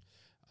coaching,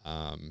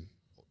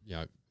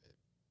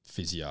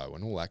 physio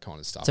and all that kind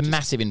of stuff. It's a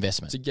massive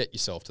investment to get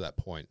yourself to that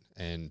point.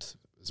 And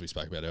as we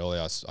spoke about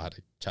earlier, I had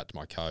a chat to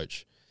my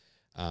coach,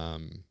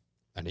 and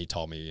he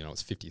told me,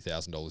 it's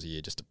 $50,000 a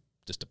year just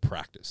to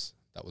practice.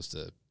 That was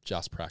to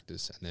just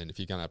practice. And then if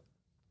you're going to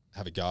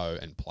have a go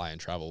and play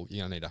and travel,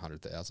 you're going to need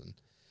 100,000.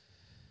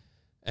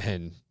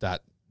 And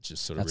that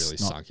just sort of really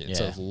sunk in. Yeah.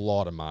 So it's a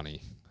lot of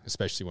money,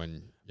 especially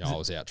when I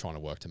was out trying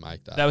to work to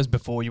make that. That was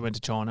before you went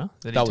to China?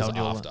 That was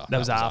after. That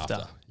was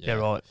after. Yeah,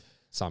 right.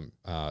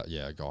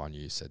 A guy I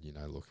knew said,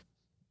 look,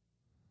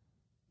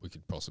 we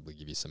could possibly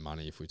give you some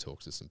money if we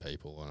talk to some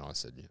people. And I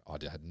said, I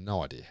had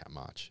no idea how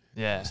much.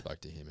 Yeah. I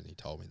spoke to him and he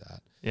told me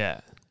that. Yeah.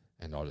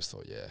 And I just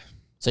thought, yeah.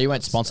 So you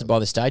weren't sponsored by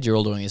the stage. You're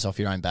all doing this off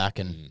your own back,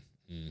 and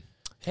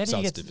how do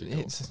you get?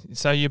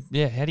 How do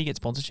you get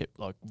sponsorship?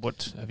 Like,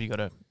 what have you got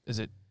to? Is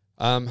it?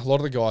 A lot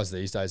of the guys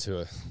these days who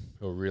are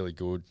really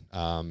good,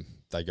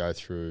 they go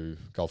through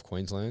Golf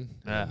Queensland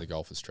and the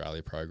Golf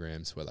Australia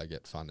programs where they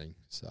get funding.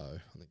 So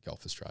I think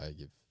Golf Australia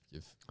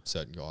give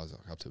certain guys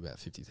up to about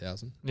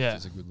 50,000, which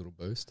is a good little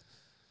boost.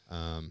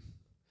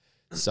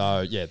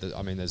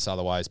 There's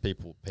other ways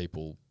people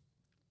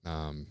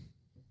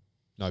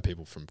know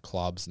people from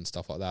clubs and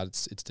stuff like that.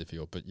 It's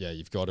difficult, but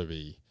you've got to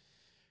be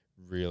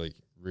really,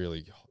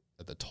 really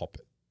at the top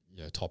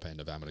end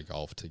of amateur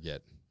golf to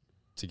get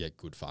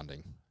good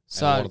funding.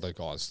 So and a lot of the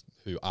guys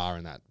who are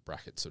in that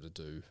bracket sort of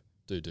do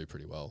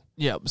pretty well.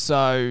 Yeah.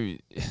 So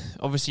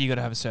obviously you got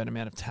to have a certain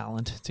amount of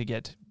talent to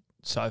get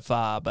so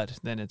far, but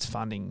then it's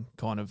funding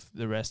kind of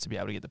the rest to be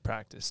able to get the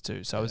practice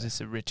too. So is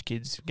this a rich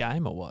kids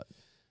game or what?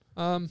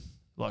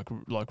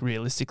 Like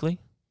realistically,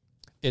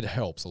 it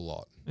helps a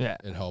lot. Yeah,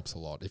 it helps a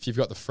lot if you've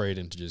got the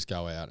freedom to just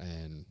go out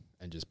and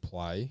just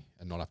play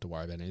and not have to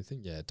worry about anything.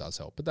 Yeah, it does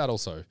help, but that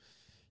also,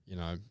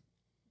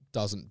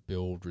 doesn't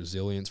build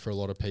resilience for a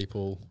lot of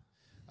people.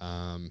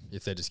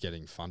 If they're just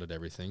getting funded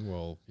everything,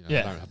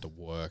 they don't have to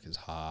work as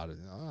hard.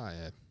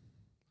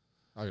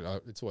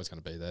 It's always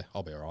going to be there.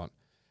 I'll be all right.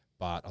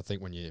 But I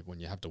think when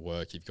you have to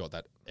work, you've got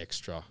that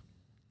extra.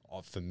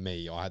 For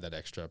me, I had that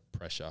extra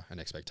pressure and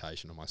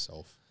expectation on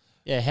myself.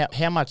 Yeah,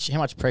 how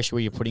much pressure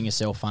were you putting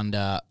yourself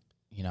under?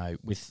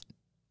 With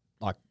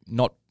like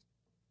not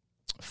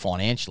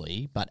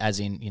financially, but as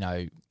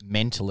in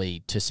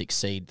mentally to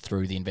succeed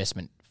through the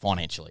investment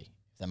financially.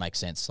 If that makes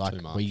sense. Like,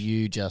 were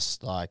you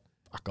just like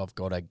I've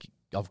got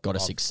to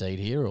succeed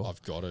here, or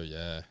I've got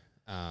to,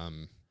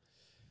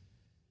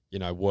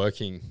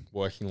 working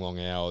long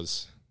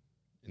hours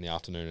in the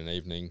afternoon and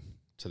evening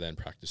to then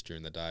practice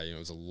during the day. It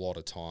was a lot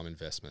of time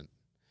investment,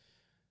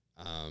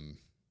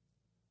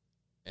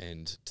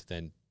 and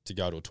to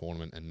go to a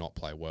tournament and not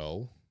play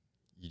well,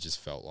 you just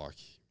felt like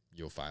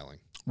you're failing.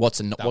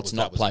 What's not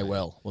play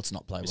well?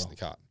 Missing the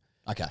cut.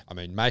 Okay. I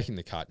mean, making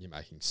the cut, you're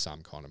making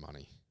some kind of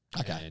money.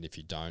 Okay. And if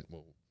you don't,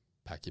 well,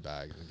 pack your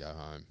bags and go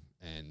home.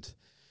 And,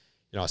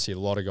 I see a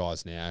lot of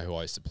guys now who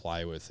I used to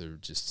play with who are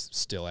just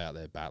still out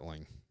there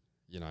battling,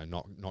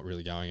 not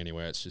really going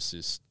anywhere. It's just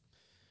this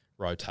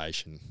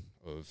rotation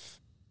of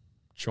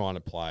trying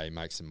to play,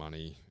 make some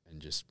money, and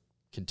just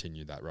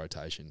continue that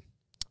rotation.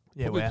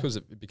 Yeah, because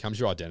it becomes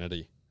your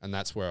identity. And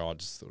that's where I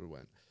just sort of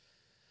went,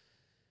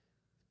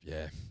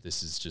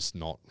 this is just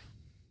not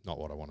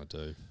what I want to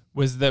do.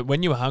 Was that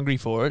when you were hungry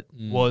for it?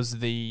 Was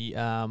the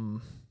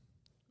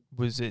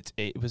was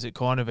it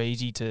kind of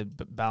easy to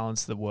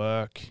balance the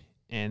work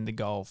and the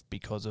golf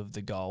because of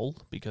the goal?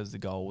 Because the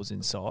goal was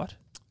in sight.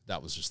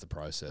 That was just the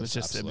process. It was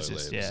just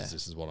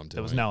This is what I'm doing.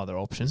 There was no other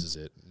option. This is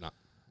it. No.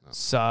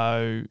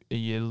 So are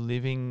you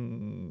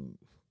living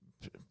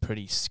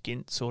pretty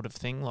skint sort of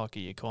thing? Like, are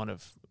you kind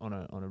of on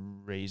a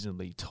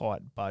reasonably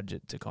tight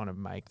budget to kind of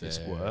make this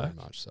work? Very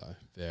much so.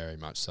 Very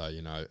much so.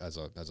 As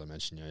I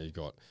mentioned, you've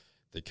got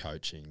the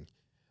coaching.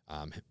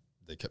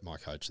 My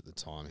coach at the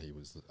time, he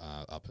was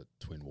up at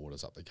Twin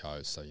Waters up the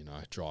coast. So,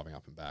 driving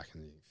up and back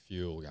and the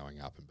fuel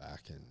going up and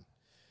back. And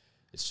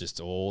it's just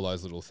all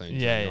those little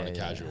things on a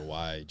casual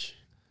wage.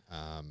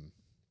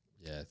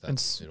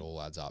 It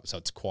all adds up. So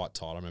it's quite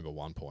tight. I remember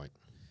one point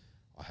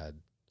I'd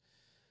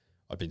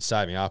been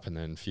saving up, and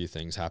then a few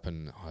things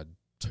happened. I had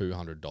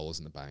 $200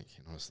 in the bank,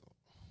 and I was thought,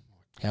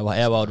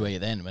 how old were you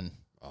then? When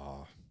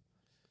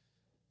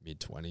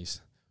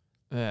mid-20s.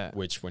 Yeah.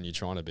 Which, when you're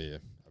trying to be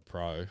a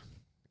pro,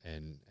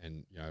 and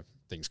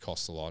things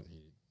cost a lot,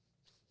 and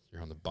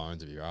you're on the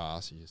bones of your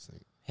ass, you just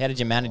think. How did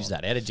you manage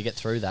that? How did you get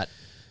through that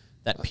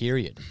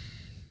period?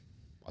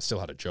 I still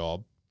had a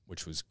job,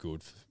 which was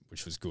good,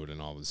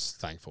 and I was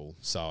thankful.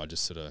 So I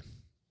just sort of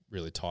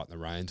really tightened the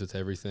reins with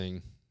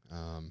everything.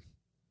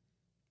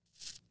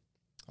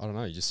 I don't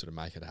know. You just sort of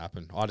make it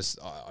happen. I was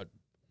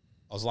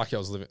lucky. I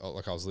was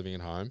living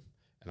at home,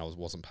 and I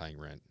wasn't paying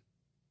rent.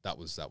 That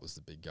was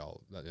the big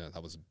goal.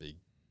 That was a big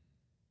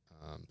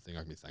thing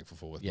I can be thankful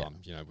for with Mum.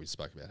 You know, we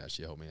spoke about how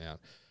she helped me out.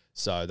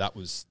 So that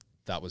was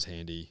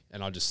handy,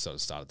 and I just sort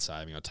of started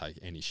saving. I'd take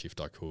any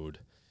shift I could.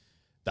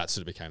 That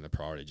sort of became the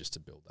priority, just to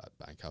build that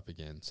bank up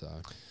again.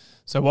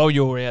 So while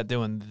you were out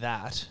doing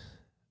that,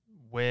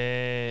 what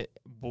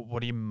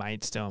are your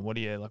mates doing? What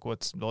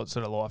sort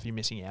of life are you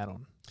missing out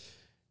on?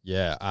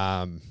 Yeah,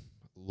 a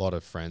lot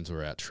of friends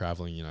were out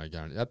travelling, you know,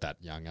 going at that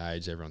young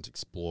age. Everyone's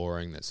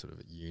exploring. They're sort of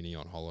at uni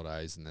on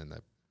holidays, and then they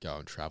go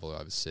and travel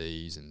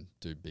overseas and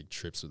do big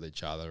trips with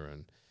each other.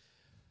 And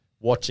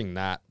watching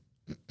that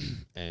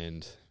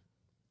and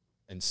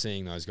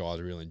seeing those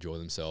guys really enjoy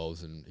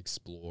themselves and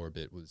explore a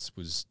bit was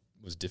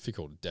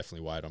difficult. It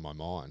definitely weighed on my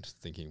mind,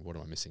 thinking, what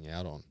am I missing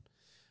out on?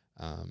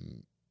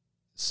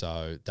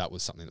 So that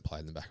was something that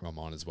played in the back of my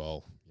mind as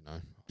well. You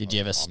know, did you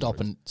ever stop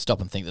and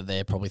think that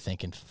they're probably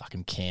thinking,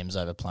 fucking Cam's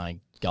over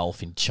playing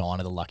golf in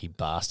China, the lucky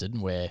bastard,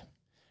 and we're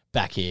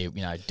back here,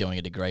 you know, doing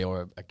a degree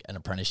or an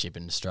apprenticeship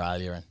in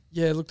Australia? And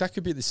yeah, look, that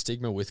could be the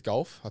stigma with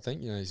golf. I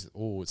think, you know,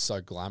 it's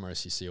so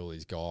glamorous. You see all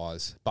these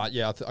guys, but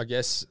yeah, I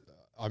guess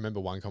I remember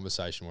one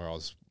conversation where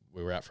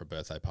we were out for a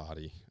birthday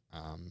party,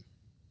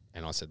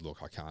 and I said,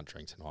 look, I can't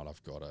drink tonight.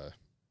 I've got to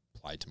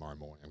play tomorrow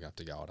morning. I'm going to have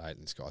to go at 8.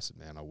 And this guy said,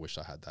 man, I wish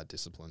I had that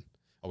discipline.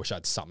 I wish I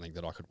had something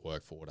that I could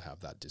work for to have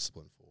that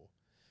discipline for.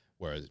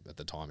 Whereas at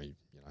the time, he,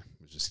 you know,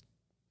 was just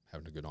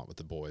having a good night with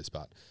the boys.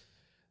 But,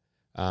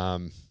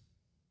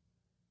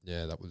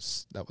 yeah, that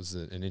was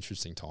an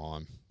interesting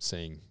time,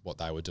 seeing what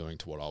they were doing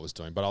to what I was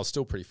doing. But I was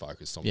still pretty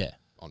focused on. Yeah.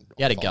 On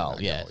you had a finding goal,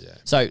 that yeah. goal, yeah.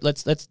 So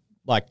let's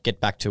like get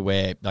back to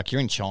where, like,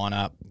 you're in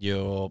China,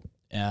 you're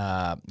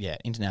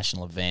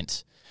international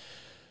event.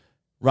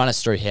 Run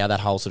us through how that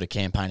whole sort of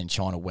campaign in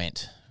China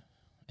went,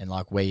 and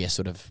like where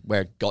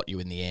it got you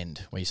in the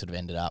end, where you sort of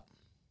ended up.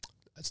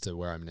 As to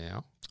where I'm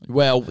now.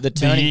 Well, the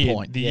turning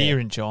point, the year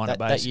in China,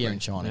 basically. That year in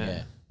China,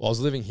 yeah. Well, I was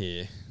living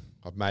here.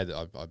 I made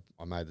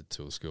the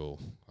tour school.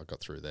 I got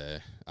through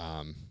there,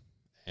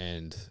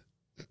 and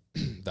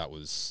that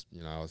was,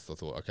 you know, I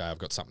thought, okay, I've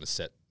got something to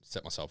set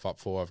myself up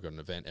for. I've got an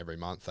event every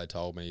month. They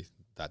told me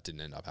that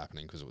didn't end up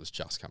happening because it was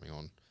just coming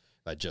on.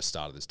 They just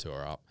started this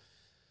tour up.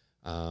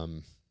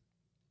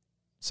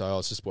 So I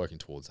was just working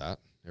towards that.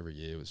 Every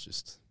year was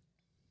just,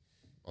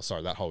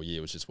 that whole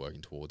year was just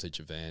working towards each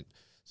event.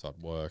 So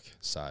I'd work,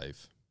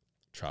 save,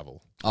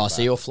 travel. Oh,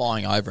 so you're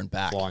flying over and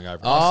back. Flying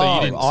over. Oh, so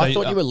you didn't, I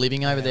thought you were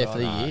living over there for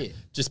the year.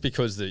 Just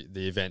because the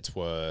events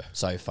were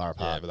so far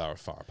apart. Yeah, but they were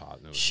far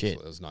apart. And Shit.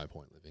 There was no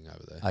point living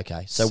over there.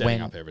 Okay, so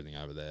setting up everything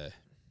over there.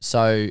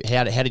 So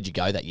how did you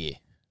go that year?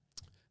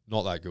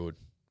 Not that good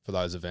for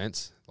those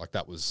events. Like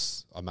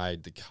I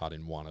made the cut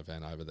in one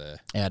event over there.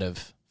 Out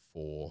of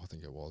 4, I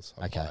think it was.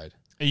 Okay. Played.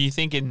 Are you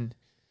thinking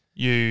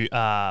you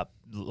are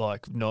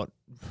like not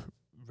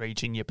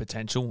reaching your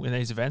potential in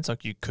these events?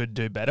 Like you could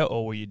do better,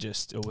 or was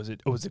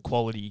the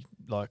quality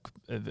like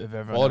of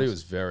everyone? Quality else?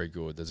 was very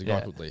good. There's a guy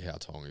called Lee Hao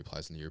Tong who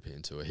plays in the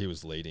European Tour. He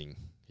was leading.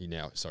 He's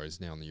now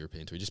on the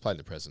European Tour. He just played in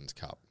the President's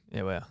Cup.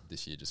 Yeah, wow.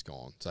 This year just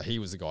gone. So he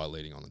was the guy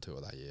leading on the tour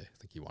that year. I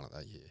think he won it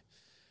that year.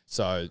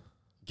 So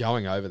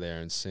going over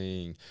there and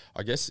seeing,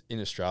 I guess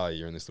in Australia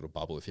you're in this little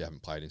bubble if you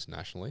haven't played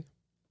internationally,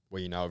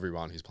 where you know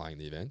everyone who's playing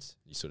the events.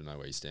 You sort of know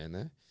where you stand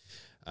there.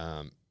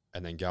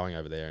 And then going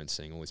over there and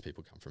seeing all these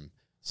people come from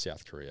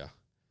South Korea,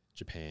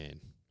 Japan,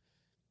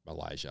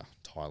 Malaysia,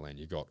 Thailand.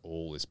 You've got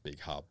all this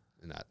big hub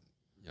in that,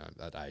 you know,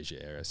 that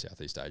Asia area,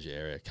 Southeast Asia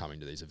area, coming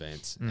to these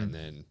events. And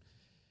then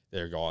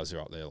there are guys who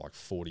are up there like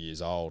 40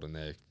 years old and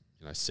they're,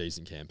 you know,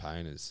 seasoned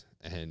campaigners.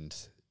 And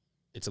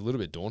it's a little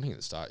bit daunting at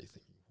the start. You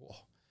think, whoa,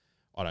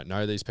 I don't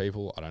know these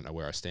people. I don't know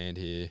where I stand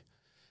here.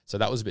 So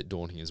that was a bit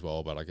daunting as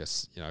well. But I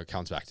guess, you know, it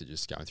comes back to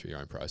just going through your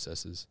own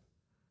processes.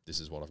 This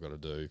is what I've got to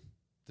do.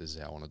 This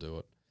is how I want to do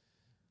it.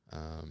 Do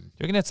you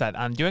reckon that's that?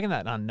 Do you reckon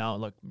that unknown?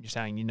 Look, you're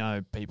saying you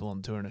know people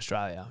on tour in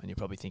Australia, and you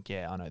probably think,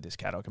 yeah, I know this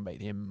cat, I can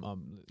beat him.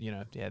 You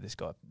know, yeah, this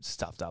guy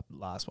stuffed up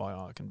last week,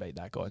 I can beat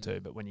that guy too.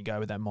 But when you go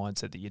with that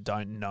mindset that you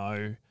don't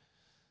know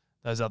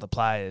those other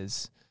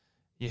players,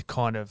 you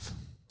kind of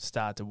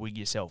start to wig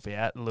yourself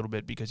out a little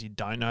bit because you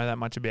don't know that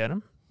much about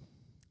them.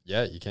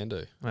 Yeah, you can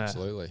do. Yeah.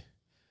 Absolutely.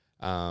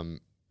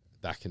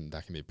 That can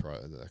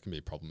be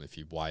a problem if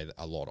you weigh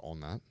a lot on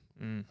that.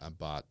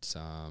 But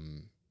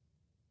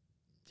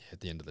at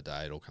the end of the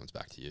day, it all comes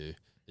back to you.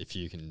 If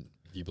you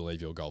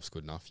believe your golf's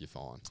good enough, you're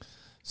fine.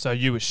 So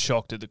you were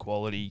shocked at the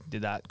quality.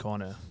 Did that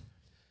kind of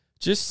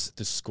just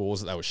the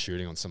scores that they were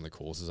shooting on some of the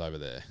courses over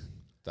there?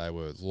 They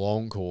were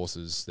long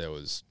courses. There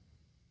was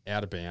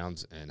out of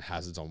bounds and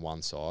hazards on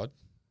one side,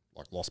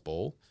 like lost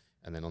ball,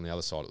 and then on the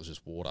other side it was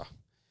just water.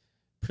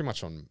 Pretty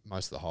much on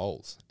most of the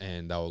holes,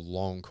 and they were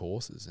long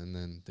courses. And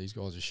then these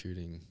guys are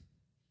shooting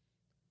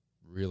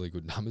really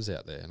good numbers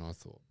out there, and I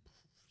thought,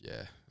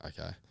 yeah,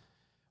 okay.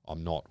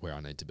 I'm not where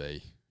I need to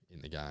be in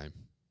the game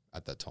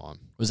at that time.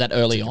 Was that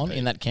early on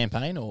in that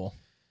campaign, or?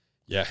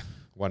 Yeah,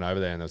 went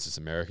over there and there was this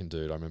American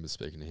dude. I remember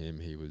speaking to him.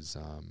 He was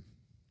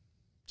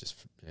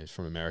he's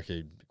from America.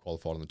 He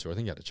qualified on the tour. I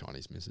think he had a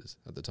Chinese missus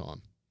at the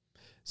time.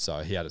 So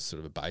he had a sort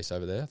of a base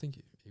over there. I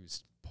think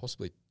was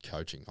possibly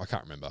coaching. I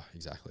can't remember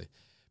exactly.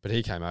 But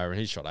he came over and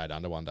he shot 8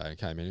 under one day and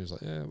came in. He was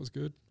like, yeah, it was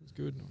good. It was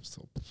good. And I was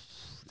thought,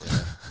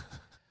 yeah.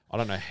 I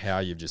don't know how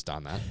you've just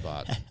done that,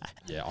 but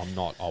yeah,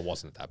 I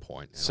wasn't at that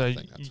point. And So I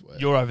think that's where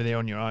you're over there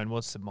on your own.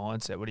 What's the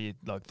mindset? What are you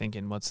like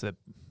thinking? What's the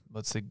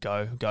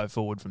go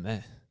forward from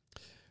there?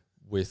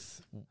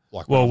 with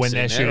like Well, I'm when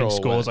sitting they're there shooting or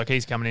scores, when- like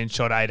he's coming in,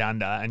 shot 8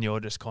 under, and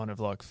you're just kind of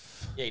like,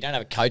 Yeah, you don't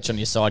have a coach on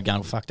your side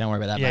going, fuck, don't worry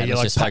about that, Yeah, mate. you're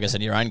Let's like just focus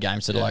on your own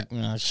game. So they're like,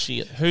 oh,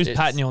 shit. who's It's-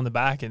 patting you on the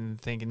back and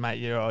thinking, mate,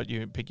 you're all right,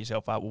 you pick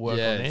yourself up, we'll work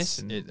on this.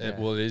 And,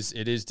 well,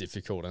 it is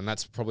difficult, and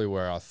that's probably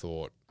where I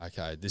thought,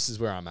 okay, this is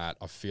where I'm at.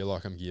 I feel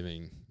like I'm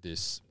giving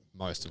this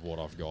most of what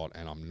I've got,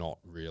 and I'm not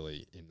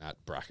really in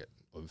that bracket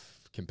of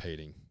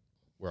competing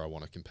where I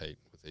want to compete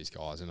with these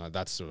guys, and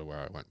that's sort of where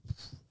I went,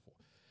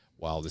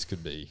 wow, this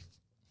could be.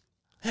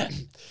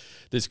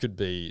 This could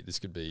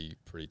be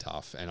pretty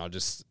tough, and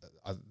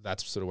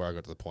that's sort of where I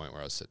got to the point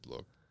where I said,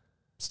 look,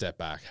 step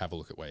back, have a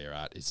look at where you're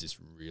at. Is this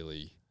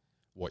really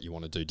what you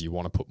want to do? Do you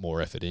want to put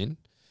more effort in?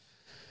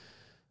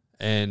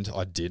 And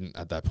I didn't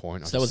at that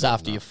point. So that was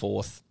after your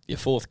fourth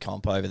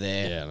comp over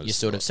there. Yeah, and I You just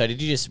sort of. thought- So did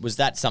you just? Was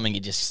that something you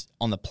just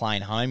on the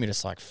plane home? You're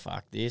just like,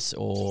 fuck this,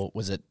 or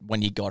was it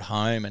when you got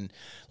home and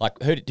like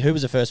who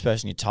was the first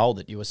person you told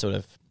that you were sort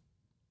of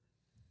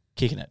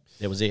kicking it?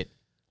 That was it.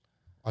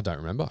 I don't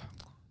remember.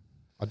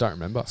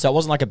 So it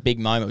wasn't like a big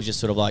moment. It was just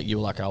sort of like you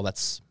were like, oh, I'm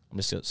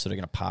just sort of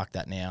going to park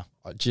that now.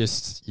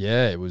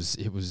 It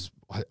was.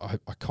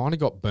 I kind of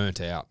got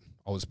burnt out.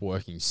 I was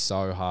working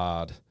so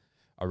hard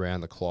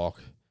around the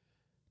clock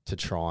to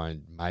try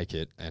and make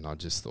it, and I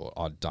just thought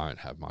I don't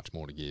have much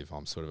more to give.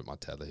 I'm sort of at my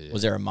tether here.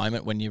 Was there a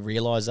moment when you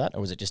realised that,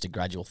 or was it just a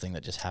gradual thing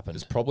that just It happened?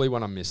 was probably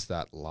when I missed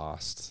that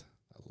last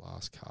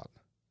cut,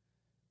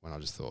 when I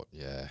just thought,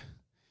 yeah,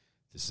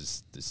 this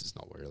is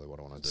not really what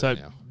I want to do so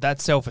now.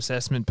 that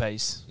self-assessment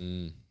piece,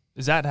 Mm.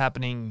 is that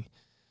happening?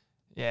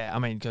 Yeah, I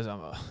mean, because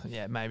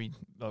maybe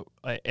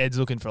like, Ed's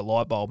looking for a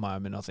light bulb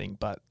moment, I think.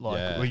 But like,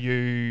 Yeah. were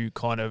you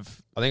kind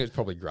of I think it's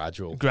probably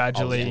gradual.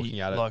 Gradually, I was looking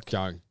at it, like-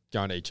 going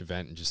to each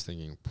event and just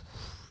thinking,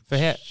 for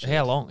shit.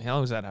 how long? How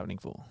long was that happening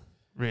for?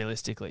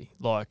 Realistically,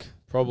 like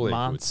Probably a good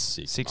months,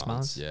 6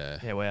 months. Yeah.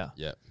 Yeah, wow.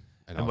 Yeah.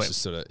 And And I was wait-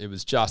 just sort of, it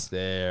was just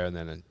there, and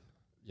then,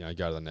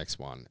 go to the next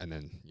one. And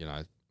then,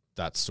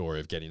 that story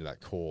of getting to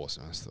that course.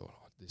 And I just thought,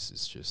 this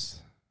is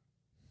just,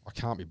 I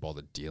can't be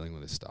bothered dealing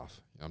with this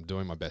stuff. I'm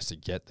doing my best to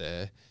get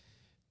there.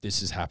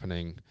 This is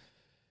happening.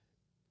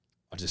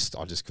 I just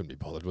couldn't be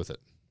bothered with it.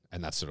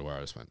 And that's sort of where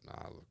I just went,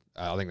 nah, look,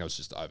 I think that was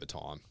just over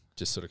time,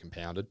 just sort of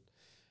compounded.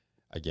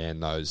 Again,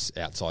 those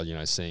outside,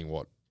 seeing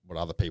what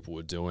other people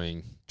were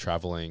doing,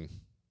 traveling,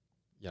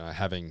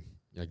 having,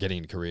 getting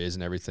into careers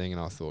and everything.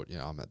 And I thought,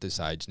 I'm at this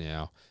age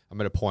now. I'm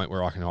at a point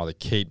where I can either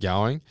keep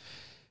going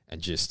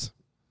and just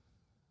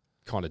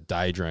kind of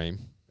daydream,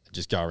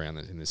 just go around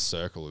in this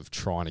circle of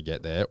trying to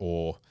get there,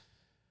 or,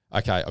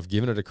 okay, I've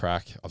given it a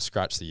crack. I've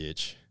scratched the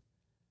itch.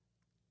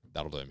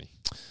 That'll do me.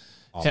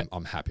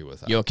 I'm happy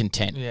with that. You're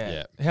content.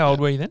 Yeah. Yeah. How old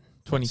Yeah. were you then?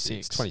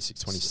 26.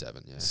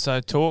 27, yeah. So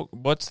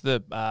what's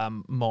the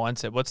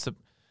mindset? What's the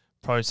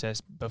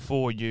process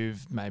before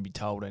you've maybe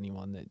told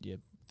anyone that you're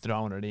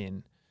throwing it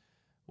in?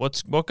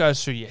 What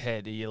goes through your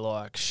head? Are you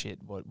like, shit,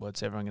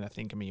 what's everyone going to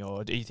think of me?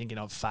 Or are you thinking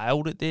I've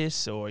failed at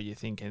this? Or are you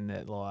thinking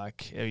that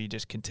like, are you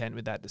just content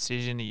with that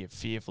decision? Are you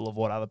fearful of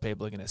what other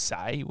people are going to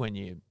say when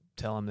you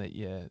tell them that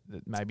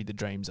that maybe the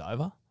dream's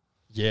over?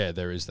 Yeah,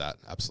 there is that.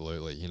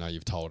 Absolutely.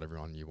 You've told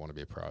everyone you want to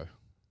be a pro.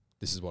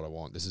 This is what I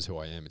want. This is who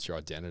I am. It's your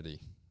identity.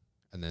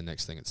 And then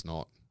next thing it's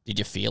not. Did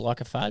you feel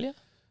like a failure?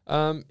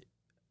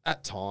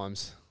 At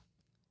times,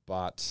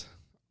 but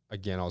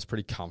again, I was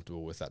pretty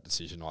comfortable with that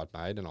decision I'd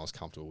made, and I was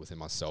comfortable within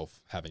myself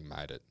having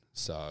made it.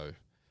 So,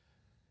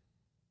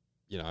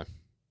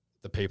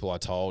 the people I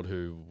told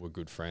who were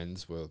good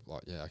friends were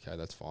like, yeah, okay,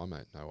 that's fine,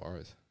 mate. No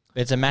worries.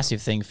 It's a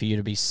massive thing for you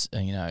to be,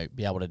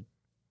 be able to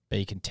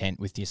be content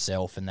with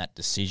yourself and that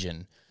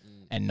decision,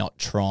 and not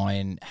try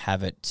and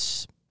have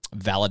it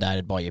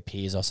validated by your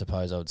peers, I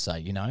suppose I would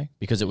say,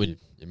 because it would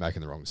You're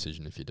making the wrong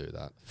decision if you do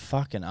that.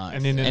 fucking oath.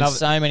 And And, in another-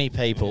 so many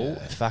people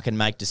Yeah. fucking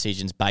make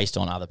decisions based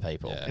on other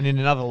people. Yeah. And in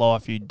another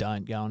life, you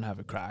don't go and have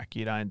a crack.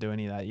 You don't do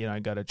any of that. You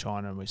don't go to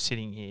China, and we're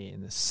sitting here in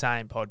the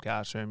same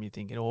podcast room. You're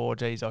thinking, oh,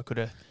 geez, I could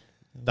have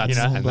That's,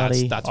 know, and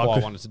bloody- that's I why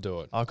could- I wanted to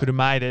do it.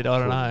 made it. I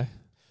don't know.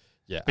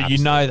 Yeah, But you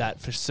know absolutely. that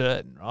for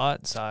certain,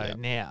 right? So Yeah.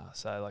 now,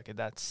 so like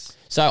that's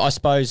So I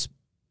suppose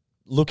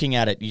looking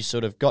at it,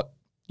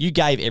 you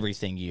gave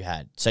everything you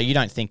had. So you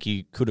don't think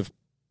you could have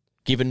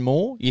given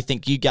more? You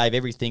think you gave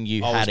everything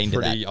you had into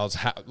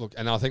that? Look,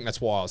 and I think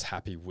that's why I was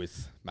happy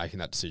with making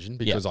that decision,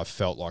 because I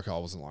felt like I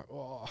wasn't like,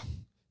 oh,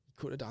 you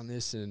could have done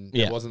this, and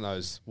Yeah. it wasn't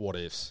those what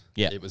ifs.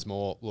 Yeah. It was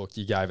more, look,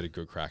 you gave it a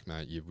good crack,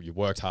 mate. You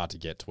worked hard to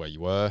get to where you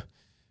were.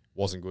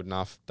 Wasn't good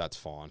enough. That's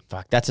fine.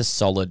 Fuck, that's a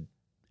solid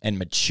and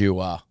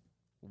mature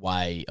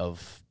way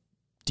of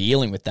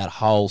dealing with that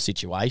whole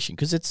situation,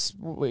 because it's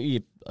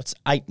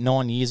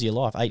 8-9 years of your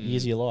life, 8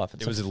 years of your life.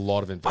 It's It was a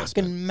lot of investment.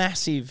 fucking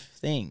massive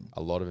thing.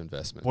 A lot of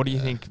investment. what do you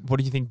yeah. think? What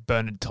do you think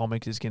Bernard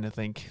Tomic is going to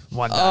think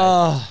one day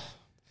Oh,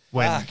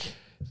 when fuck.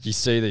 you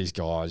see these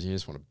guys, you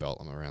just want to belt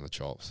them around the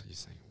chops. You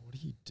think, what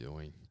are you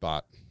doing?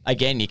 But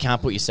Again, you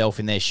can't put yourself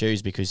in their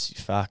shoes because,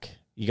 fuck,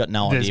 you got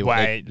no There's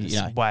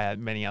idea. way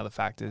many other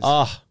factors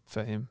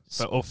for him,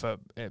 or for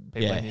people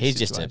yeah, in his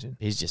he's situation.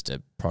 just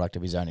a product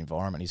of his own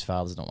environment. His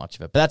father's not much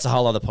of it. But that's a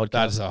whole other podcast.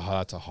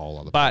 that's a whole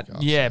other But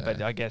podcast.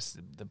 but I guess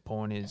the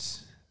point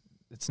is,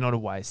 it's not a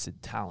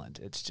wasted talent.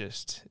 It's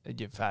just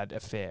you've had a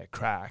fair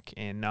crack,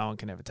 and no one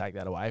can ever take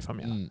that away from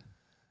you. Mm,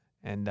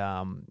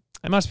 And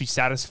it must be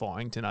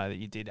satisfying to know that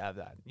you did have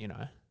that. You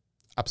know,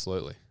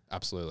 absolutely.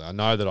 I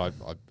know that I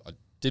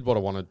did what I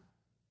wanted,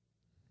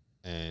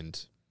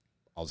 and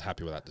I was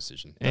happy with that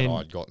decision that And-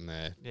 I'd gotten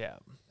there. yeah.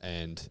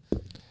 And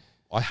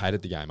I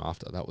hated the game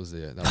after. That was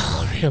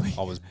Really?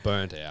 I was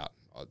burnt out.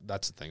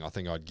 That's the thing. I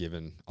think I'd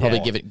given Probably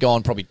a lot,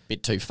 gone probably a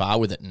bit too far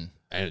with it. And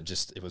and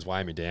it was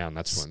weighing me down.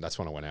 That's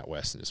when I went out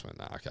west and just went,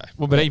 nah, okay.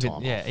 Well, but got even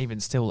time off. even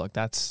still, like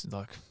that's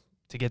like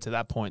to get to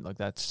that point, like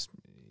that's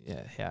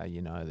how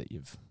you know that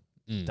you've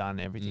Mm, done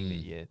everything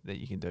mm, that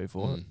you can do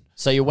for it. mm.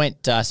 so you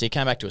went. So you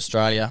came back to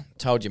Australia.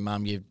 Told your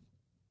mum you're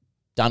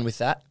done with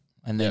that.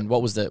 And then Yep.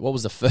 what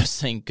was the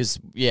first thing? Because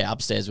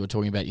upstairs we were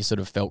talking about you sort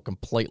of felt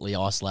completely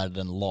isolated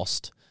and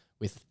lost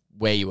with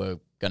where you were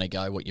going to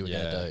go, what you were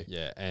going to do.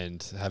 Yeah,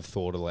 and have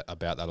thought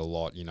about that a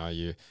lot. You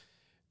know,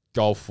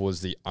 golf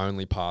was the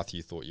only path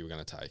you thought you were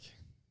going to take.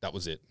 That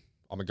was it.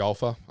 I'm a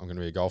golfer. I'm going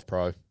to be a golf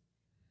pro.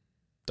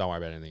 Don't worry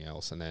about anything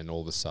else. And then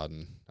all of a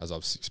sudden, as I've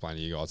explained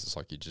to you guys, it's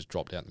like you just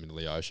dropped out in the middle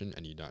of the ocean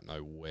and you don't know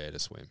where to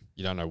swim.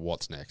 You don't know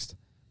what's next.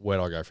 Where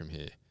do I go from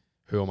here?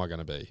 Who am I going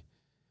to be?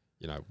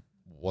 You know,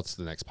 what's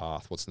the next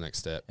path? What's the next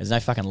step? There's no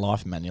fucking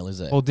life manual, is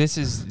there? Well, this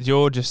is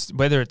you're just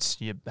whether it's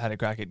you had a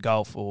crack at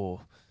golf or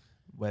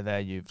whether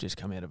you've just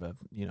come out of a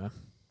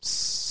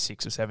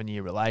 6 or 7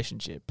 year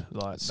relationship.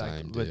 Like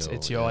Same it's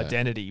deal, your yeah.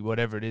 identity.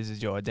 Whatever it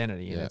is your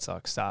identity, and Yeah. it's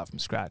like start from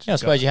scratch. I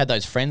suppose you had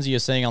those friends that you're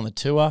seeing on the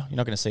tour. You're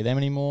not going to see them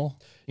anymore.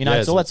 You know, Yeah,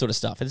 it's all that sort of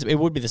stuff. It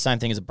would be the same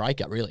thing as a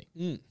breakup, really.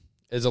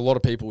 There's a lot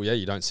of people,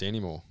 you don't see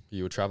anymore.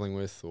 You were traveling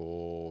with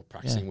or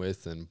practicing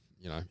with and,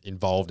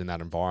 involved in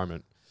that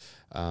environment.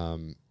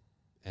 And,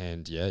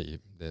 you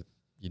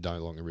no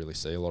longer really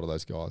see a lot of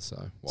those guys.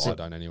 So, So- I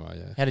don't anyway,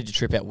 yeah. How did your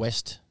trip out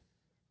west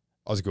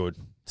I was good.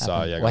 happen?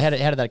 So, yeah. Well, how did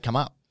that come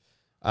up?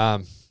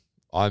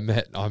 I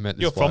met this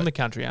You're from the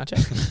country, aren't you?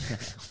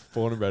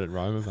 born and bred in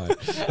Roma,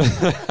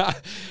 mate.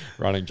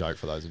 Running joke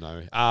for those who know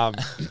me.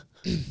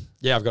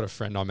 I've got a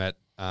friend I met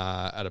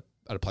at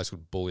a place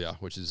called Boulia,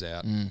 which is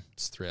out.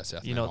 It's 3 hours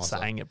south. You're of not Mount Isa.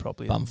 saying it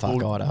properly.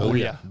 Bumfuck Idaho.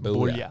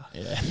 Boulia.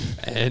 Yeah.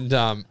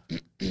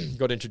 And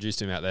got introduced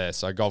to him out there.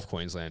 So Golf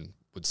Queensland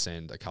would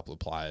send a couple of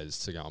players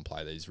to go and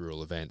play these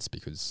rural events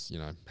because,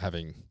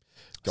 having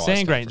guys Sand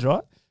come greens, from-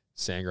 right?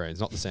 Sand Greens,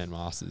 not the Sand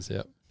Masters,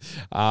 yep.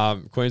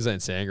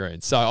 Queensland Sand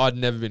Greens. So I'd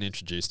never been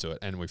introduced to it,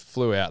 and we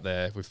flew out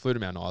there. We flew to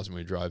Mount Isa and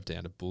we drove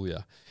down to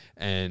Boulia,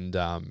 and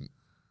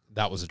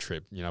that was a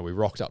trip. We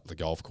rocked up the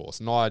golf course,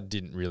 and I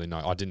didn't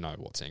know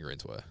what Sand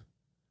Greens were.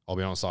 I'll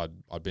be honest,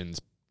 I'd been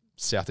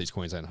Southeast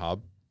Queensland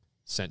hub,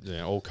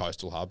 all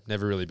coastal hub,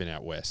 never really been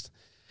out west,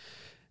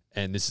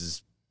 and this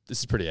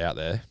is pretty out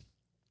there.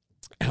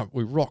 And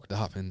we rocked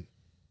up, and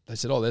they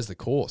said, "Oh, there's the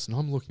course," and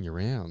I'm looking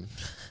around.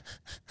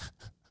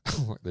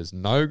 Like, there's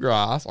no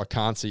grass. I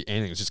can't see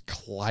anything. It's just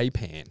clay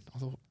pan. I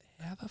thought,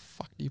 how the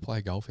fuck do you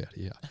play golf out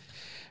here?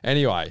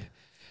 Anyway,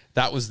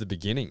 that was the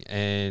beginning,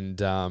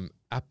 and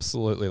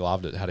absolutely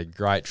loved it. Had a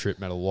great trip,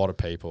 met a lot of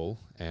people,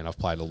 and I've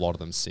played a lot of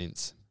them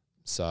since.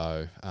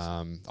 So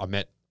I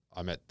met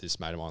this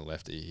mate of mine,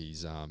 Lefty.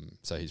 He's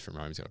from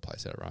Roma. He's got a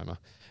place out of Roma,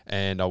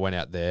 and I went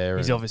out there.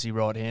 He's and obviously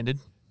right-handed.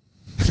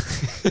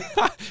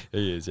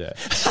 He is, yeah.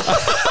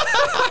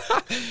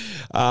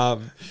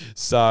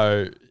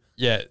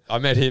 I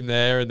met him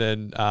there, and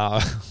then I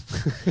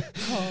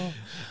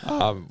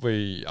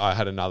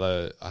had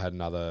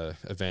another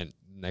event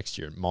next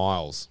year at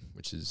Miles,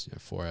 which is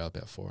 4 hours,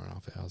 about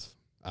 4.5 hours,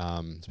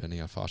 depending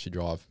how fast you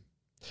drive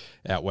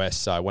out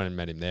west. So I went and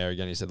met him there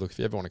again. He said, "Look, if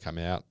you ever want to come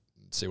out,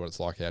 see what it's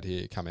like out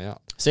here, come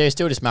out." So you're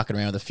still just mucking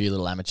around with a few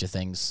little amateur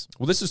things.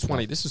 Well, this is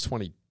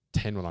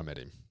 2010 when I met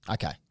him.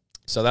 Okay.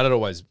 So that had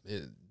always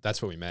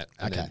that's where we met.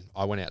 And Okay. then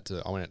I went out to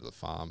the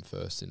farm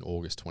first in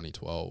August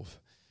 2012,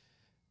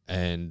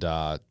 and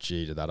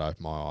did that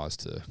open my eyes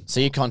to So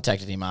you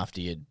contacted him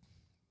after you'd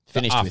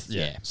finished with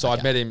So okay.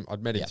 I'd met him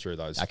Yep. through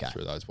those Okay.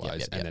 ways,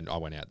 Yep. and then I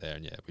went out there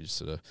and we just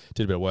sort of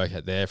did a bit of work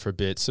out there for a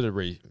bit, sort of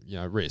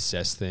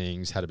reassess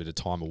things, had a bit of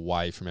time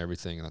away from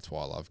everything, and that's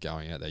why I love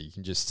going out there.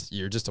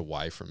 You're just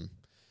away from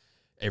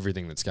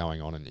everything that's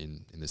going on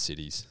in the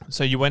cities.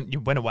 So you went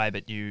away,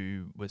 but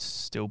you were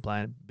still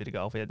playing a bit of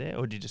golf out there,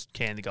 or did you just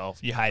can the golf?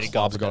 You hated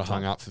golf. Clubs got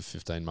hung up for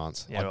 15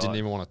 months. Yeah, I didn't right.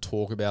 even want to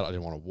talk about it. I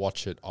didn't want to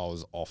watch it. I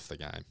was off the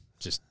game.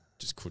 Just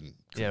couldn't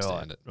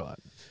stand it. Right.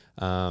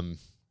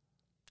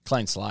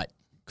 Clean slate.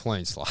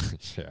 Clean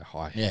slate.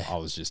 I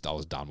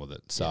was done with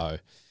it. So,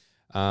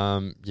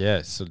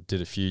 sort of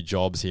did a few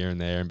jobs here and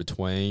there in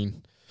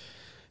between,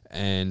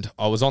 and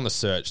I was on the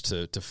search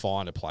to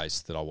find a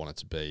place that I wanted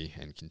to be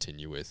and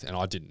continue with, and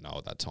I didn't know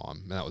at that time,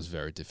 and that was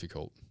very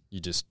difficult.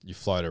 you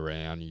float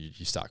around,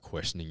 you start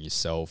questioning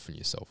yourself and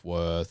your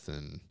self-worth,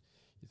 and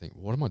you think,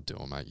 what am I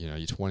doing, mate? You know,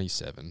 you're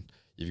 27,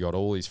 you've got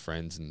all these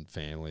friends and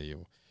family,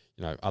 or,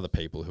 you know, other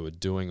people who are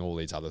doing all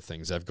these other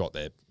things. They've got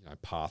their, you know,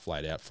 path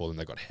laid out for them.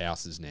 They've got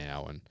houses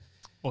now, and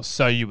Or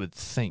so you would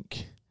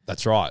think.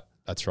 that's right.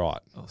 Or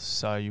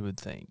so you would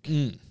think.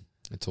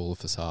 It's all a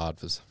facade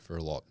for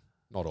a lot,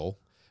 not all,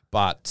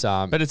 but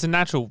But it's a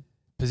natural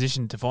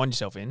position to find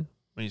yourself in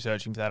when you're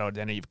searching for that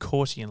identity. Of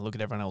course, you're going to look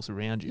at everyone else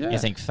around you. Yeah. You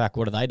think, fuck,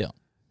 what are they doing?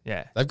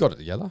 Yeah. they've got it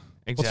together.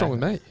 Exactly. What's wrong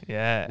with me?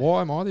 Yeah.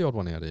 Why am I the odd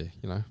one out here?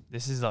 You know,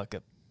 This is like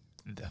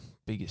the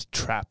biggest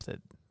trap that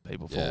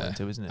people fall Yeah.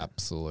 into, isn't it?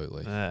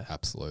 absolutely, Yeah.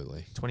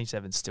 absolutely.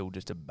 27's still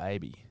just a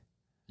baby.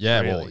 Yeah,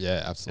 Really? well,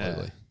 yeah,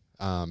 absolutely.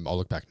 I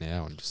look back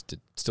now and just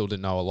still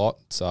didn't know a lot.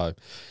 So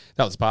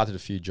that was part of a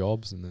few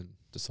jobs, and then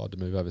decided to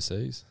move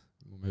overseas.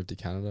 We moved to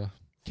Canada.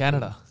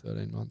 Canada.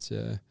 13 months,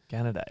 yeah.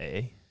 Canada,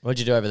 eh? What'd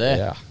you do over there?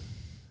 Yeah.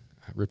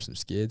 Rip some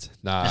skids.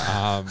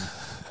 Nah,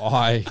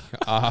 I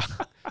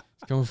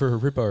going for a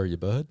ripper, are you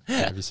bird?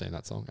 Have you seen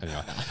that song?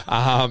 Anyway,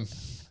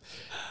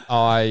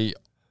 I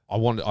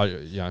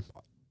you know,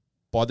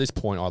 by this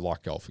point I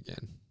like golf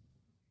again,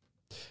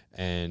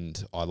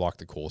 and I like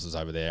the courses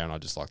over there, and I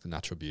just like the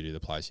natural beauty of the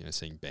place. You know,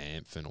 seeing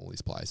Banff and all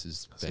these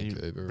places, So you're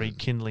Vancouver.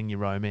 rekindling your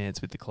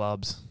romance with the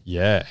clubs.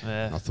 Yeah.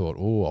 Yeah. And I thought,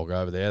 oh, I'll go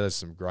over there. There's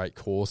some great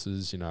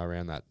courses, you know,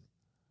 around that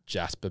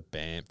Jasper,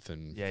 Banff,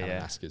 and Yeah, yeah.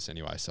 Kananaskis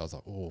anyway. So I was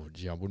like, oh,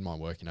 gee, I wouldn't mind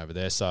working over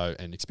there. So,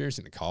 and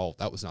experiencing the cold,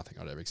 that was nothing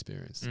I'd ever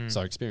experienced.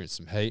 So I experienced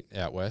some heat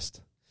out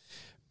west,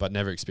 but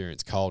never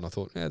experienced cold. And I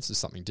thought, yeah, it's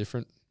just something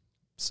different.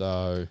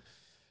 So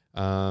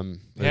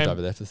moved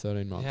over there for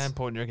 13 months. How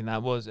important do you reckon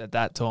that was at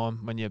that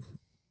time when you're,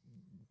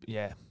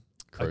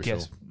 Crucial. I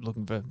guess,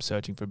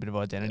 searching for a bit of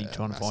identity, Yeah,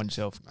 trying to find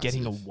yourself,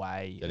 getting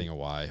away. Getting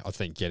away. I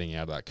think getting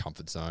out of that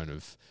comfort zone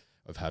of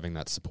having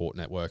that support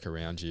network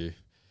around you,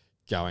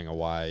 going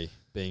away,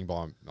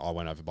 I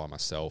went over by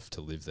myself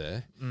to live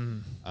there.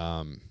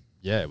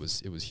 It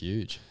was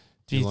huge.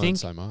 Do you learn think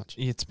so much?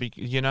 It's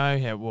you know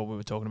how what we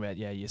were talking about?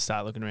 Yeah, you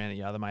start looking around at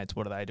your other mates.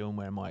 What are they doing?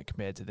 Where am I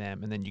compared to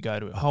them? And then you go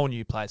to a whole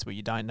new place where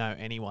you don't know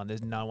anyone.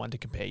 There's no one to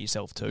compare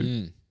yourself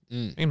to.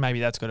 And maybe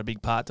that's got a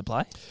big part to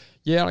play.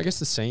 Yeah, I guess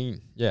the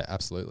scene. Yeah,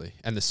 absolutely.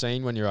 And the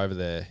scene when you're over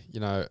there,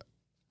 you know,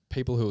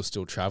 people who are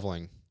still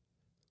traveling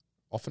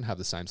often have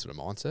the same sort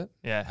of mindset.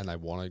 Yeah. And they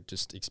want to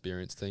just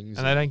experience things.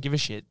 And they don't give a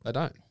shit. They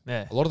don't.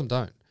 Yeah. A lot of them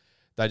don't.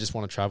 They just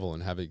want to travel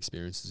and have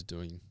experiences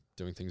doing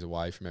things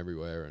away from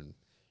everywhere. And,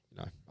 you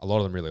know, a lot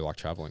of them really like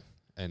traveling,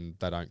 and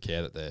they don't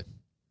care that they're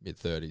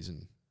mid-30s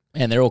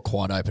And they're all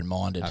quite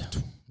open-minded.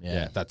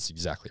 yeah, that's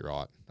exactly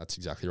right. That's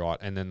exactly right.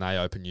 And then they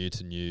open you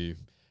to new,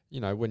 you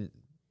know,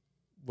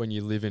 when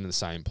you live in the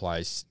same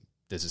place,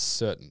 there's a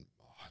certain,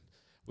 I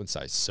wouldn't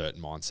say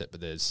certain mindset, but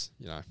there's,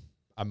 you know,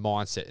 a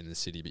mindset in the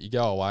city. But you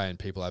go away and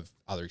people have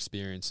other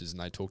experiences and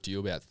they talk to you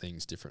about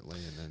things differently.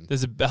 And then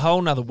There's a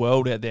whole nother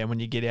world out there when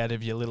you get out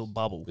of your little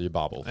bubble. your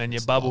bubble. And your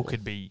It's the bubble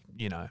could be,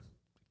 you know,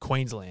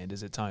 Queensland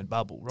is its own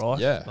bubble, right?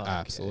 Yeah,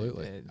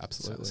 absolutely. It's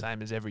Absolutely. the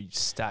same as every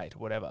state,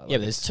 whatever. Yeah,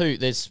 Like, but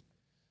there's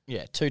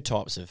two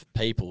types of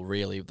people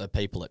really. The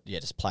people that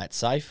just play it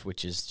safe,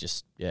 which is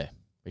just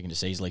we can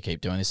just easily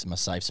keep doing this in my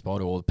safe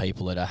spot, or the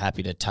people that are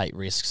happy to take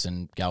risks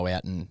and go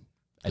out and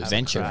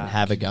adventure and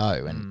have a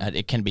go. And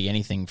it can be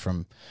anything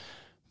from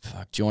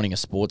joining a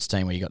sports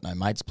team where you got no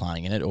mates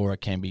playing in it, or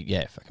it can be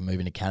fucking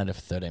moving to Canada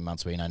for 13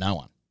 months where you know no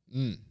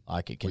one.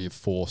 Like it can. Where you're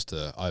forced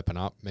to open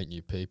up, meet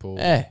new people.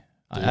 Yeah,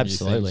 do new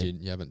absolutely.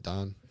 things you haven't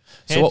done.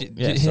 So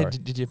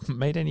did you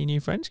meet any new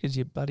friends? Because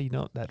your buddy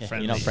not that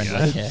friendly. You're not friendly.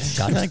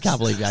 I can't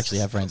believe you actually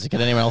have friends. Can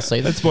anyone else see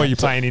that? That's why you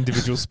play an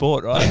individual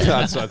sport, right?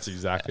 that's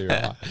exactly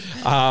right.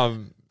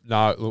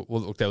 No,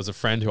 look, there was a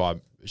friend who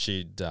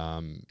she'd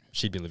been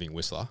living in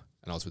Whistler,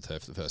 and I was with her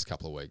for the first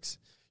couple of weeks.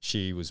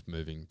 She was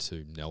moving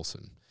to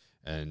Nelson,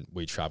 and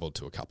we travelled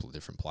to a couple of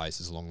different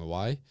places along the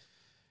way.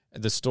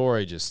 And the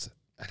story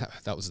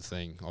that was the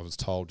thing. I was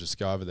told just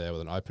go over there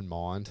with an open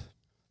mind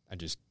and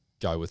just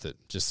go with it.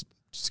 Just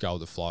go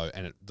with the flow.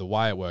 And the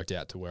way it worked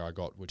out to where I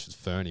got, which is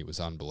Fernie, was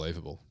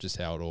unbelievable. Just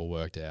how it all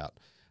worked out.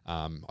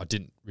 I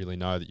didn't really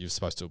know that you were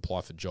supposed to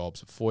apply for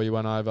jobs before you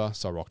went over,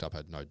 so I rocked up,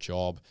 had no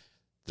job.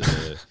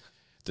 The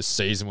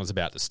season was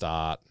about to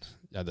start,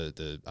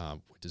 the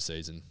winter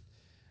season,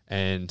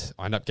 and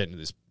I ended up getting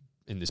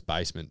in this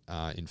basement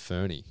in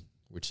Fernie,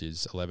 which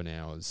is 11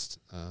 hours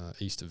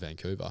east of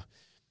Vancouver.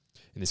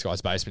 In this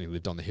guy's basement, he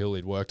lived on the hill.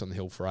 He'd worked on the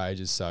hill for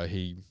ages, so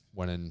he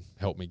went and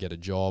helped me get a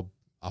job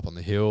up on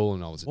the hill.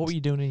 And I was What were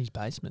you doing in his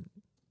basement?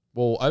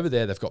 Well, over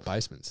there they've got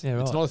basements. Yeah,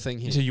 right. It's not a thing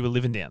here. So you were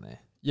living down there?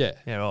 Yeah.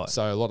 Yeah, right.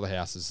 So a lot of the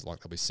houses, like,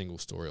 they'll be single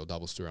story or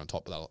double story on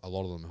top, but a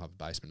lot of them have a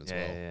basement as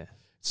well. Yeah.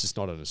 It's just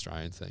not an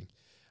Australian thing.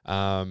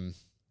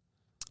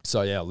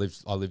 So yeah,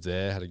 I lived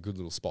there, had a good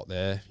little spot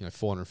there. You know,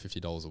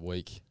 $450 a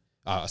week.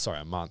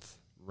 A month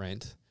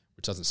rent,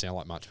 which doesn't sound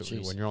like much, but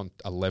Jeez. when you're on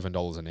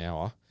 $11 an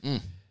hour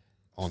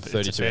on It's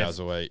 32 hours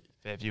a week,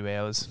 Fair few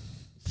hours.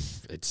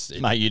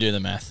 Mate, you do the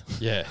math.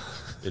 Yeah,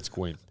 it's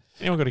Queen.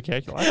 Anyone got a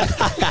calculator?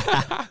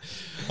 I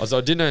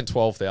didn't earn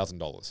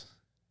 $12,000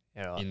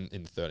 Yeah, right.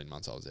 in the 13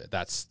 months I was there.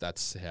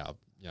 That's how,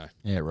 Yeah,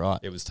 right.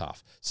 it was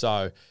tough.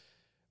 So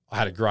I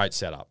had a great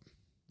setup.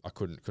 I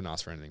couldn't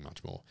ask for anything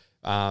much more.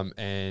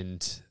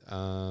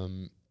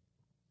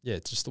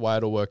 It's just the way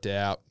it all worked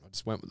out. I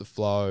just went with the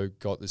flow,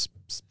 got this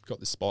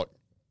spot.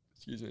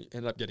 Excuse me.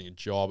 Ended up getting a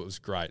job. It was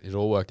great. It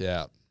all worked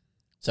out.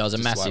 So it was a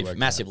Just the way it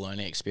massive worked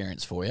learning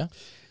experience for you.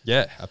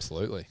 Yeah,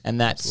 absolutely. And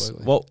that's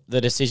Absolutely. what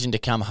the decision to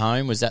come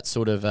home, was that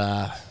sort of,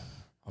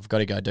 I've got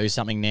to go do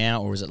something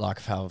now, or was it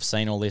like, I've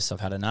seen all this,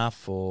 I've had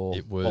enough, or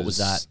what was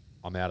that?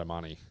 I'm out of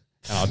money,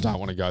 and I don't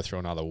want to go through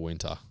another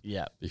winter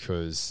Yeah.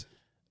 because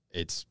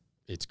it's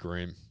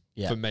grim.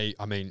 Yeah. For me,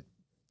 I mean,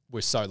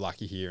 we're so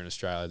lucky here in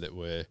Australia that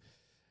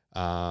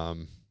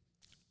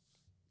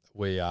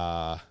we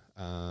are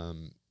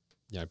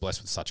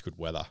blessed with such good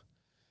weather,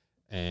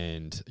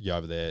 and you're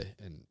over there,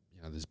 and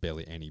there's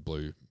barely any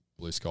blue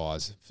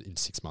skies in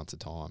 6 months of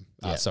time.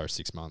 Yeah.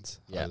 6 months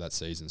Yeah. over that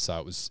season.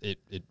 So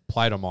it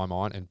played on my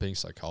mind, and being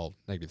so cold,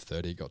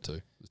 -30 got to.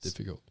 It was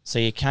difficult. So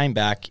you came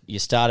back, you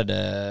started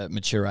a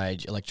mature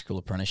age electrical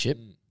apprenticeship.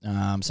 So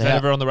Is that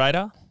ever on the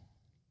radar?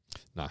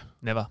 No,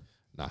 Never.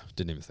 no,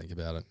 didn't even think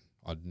about it.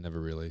 I'd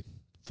never really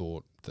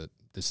thought that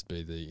this would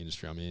be the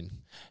industry I'm in.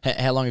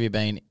 how long have you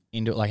been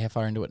into it? Like, how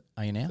far into it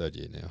are you now? 3rd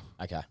year now.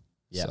 Okay.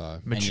 Yeah.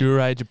 So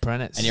Mature age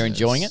apprentice. And you're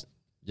enjoying it?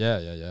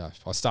 Yeah.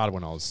 I started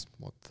when I was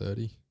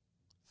 30,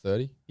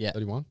 Yeah.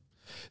 31.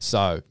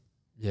 So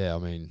yeah, I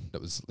mean,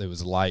 it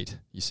was late.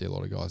 You see a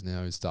lot of guys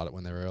now who start it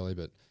when they're early,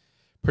 but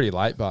pretty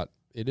late. But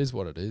it is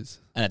what it is.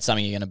 And it's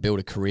something you're going to build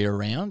a career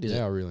around, is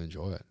I it? really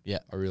enjoy it. Yeah.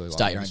 I really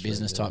Start like your own industry,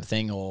 business type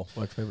thing, or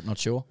work for people, not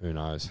sure? Who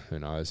knows?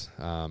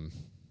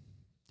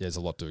 There's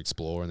a lot to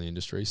explore in the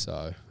industry.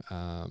 So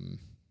I'll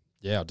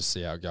just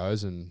see how it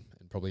goes and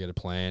probably get a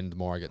plan the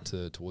more I get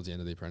towards the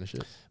end of the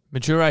apprenticeship.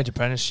 Mature age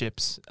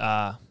apprenticeships,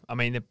 they're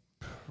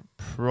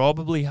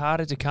probably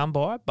harder to come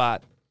by,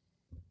 but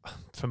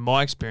from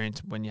my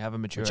experience, when you have a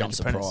mature Which age I'm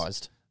apprentice,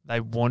 surprised.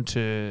 they want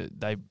to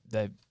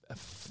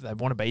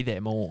be there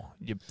more.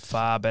 You're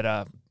far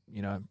better,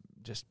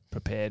 just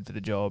prepared for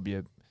the job.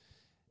 You're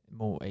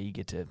more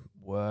eager to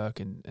work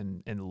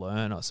and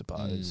learn, I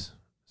suppose.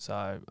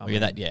 So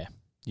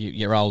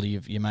You're older.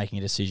 You're making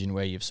a decision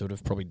where you've sort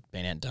of probably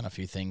been out and done a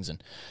few things,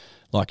 and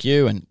like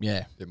you, and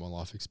Bit more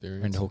life and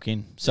experience. hook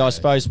in. So I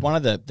suppose one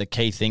of the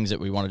key things that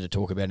we wanted to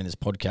talk about in this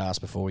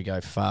podcast before we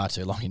go far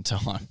too long in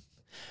time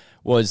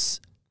was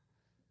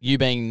you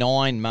being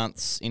 9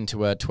 months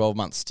into a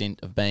 12-month stint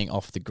of being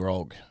off the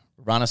grog.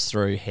 Run us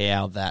through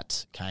how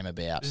that came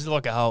about. this is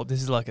like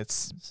a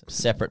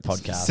Separate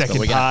podcast. second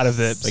but part of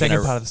the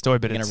story.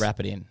 But we're going it's to wrap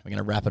it in. We're going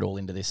to wrap it all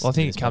into this. Well, I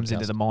think this it comes podcast.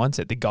 into the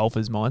mindset, the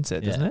golfer's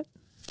mindset, doesn't it?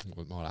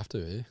 We might have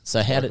to here.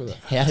 So how did Work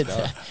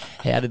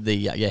how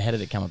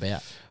did it come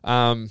about?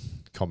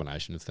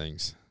 Combination of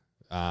things.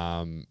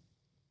 Working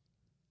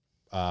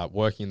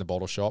in the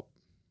bottle shop,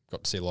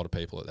 got to see a lot of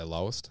people at their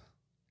lowest.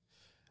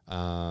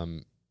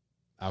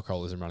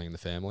 Alcoholism running in the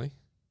family,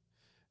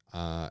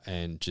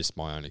 and just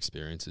my own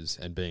experiences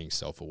and being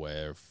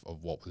self-aware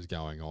of what was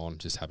going on.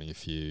 Just having a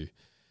few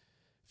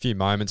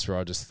moments where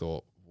I just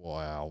thought,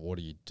 "Wow, what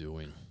are you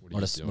doing?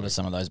 What are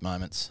some of those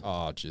moments?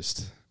 Oh,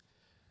 just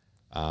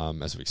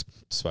as we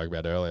spoke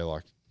about earlier,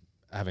 like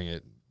having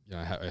it,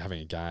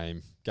 having a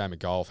game of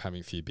golf,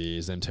 having a few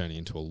beers, then turning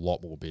into a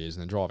lot more beers,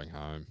 and then driving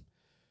home,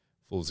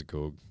 full as a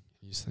goog.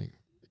 You just think,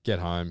 get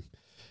home,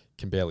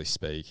 can barely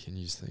speak, and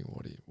you just think,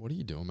 what are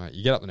you doing, mate?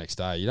 You get up the next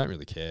day, you don't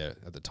really care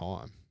at the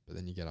time, but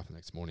then you get up the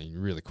next morning, and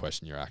you really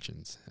question your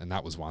actions, and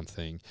that was one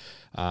thing.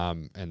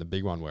 And the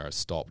big one where it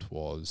stopped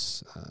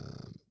was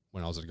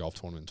when I was at a golf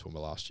tournament in Toowoomba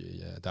last year.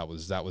 Yeah, that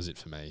was it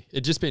for me.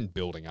 It'd just been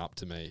building up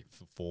to me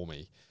for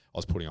me. I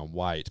was putting on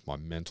weight. My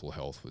mental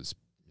health was,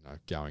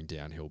 going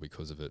downhill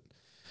because of it,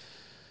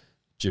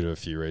 due to a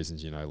few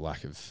reasons.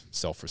 Lack of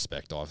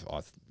self-respect. I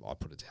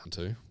put it down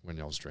to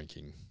when I was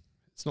drinking.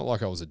 It's not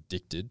like I was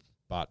addicted,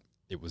 but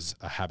it was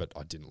a habit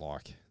I didn't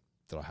like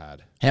that I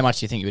had. How much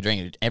do you think you were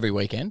drinking every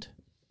weekend?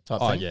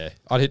 Type thing? Yeah,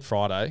 I'd hit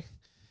Friday,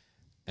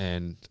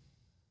 and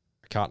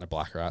a carton of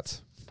Black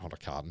Rats. Not a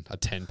carton, a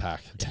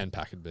 10-pack. A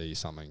 10-pack would be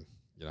something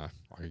I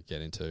could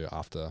get into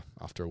after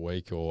a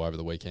week or over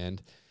the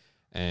weekend,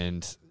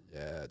 and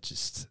I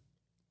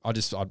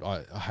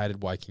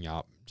hated waking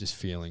up just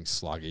feeling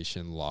sluggish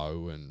and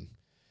low, and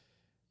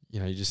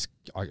I just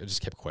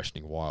kept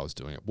questioning why I was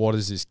doing it. What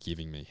is this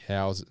giving me?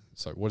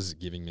 What is it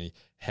giving me?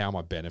 How am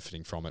I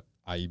benefiting from it?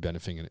 Are you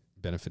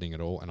benefiting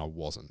at all? And I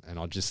wasn't. And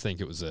I just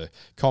think it was a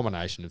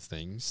combination of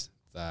things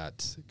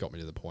that got me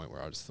to the point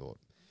where I just thought,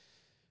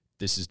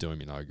 this is doing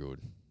me no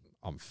good.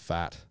 I'm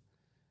fat.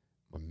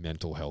 My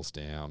mental health's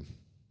down.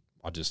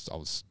 I just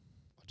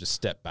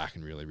stepped back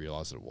and really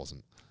realised that it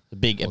wasn't. A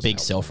big helpful.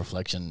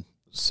 self-reflection.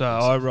 So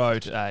I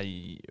wrote a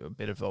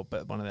bit of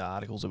one of the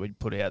articles that we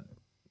put out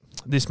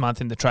this month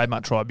in the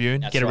Trademark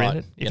Tribune. That's Get around right.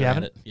 it if Get you around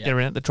haven't. it, yeah. Get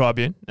around it. The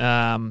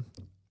Tribune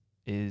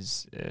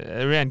is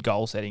around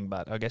goal setting,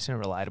 but I guess in a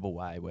relatable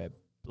way, where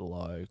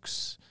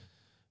blokes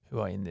who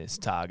are in this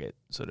target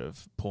sort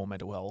of poor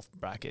mental health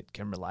bracket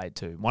can relate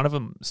to. One of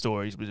them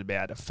stories was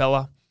about a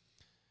fella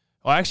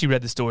I actually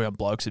read the story on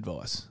Bloke's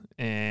Advice,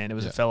 and it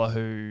was Yeah. a fella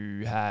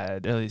who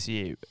had earlier this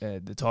year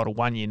the title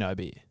 1 Year No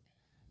Beer,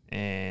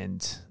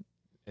 and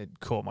it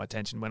caught my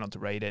attention. Went on to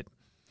read it.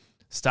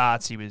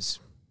 Starts, he was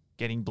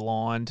getting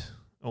blind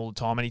all the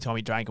time. Anytime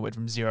he drank, it went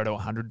from 0 to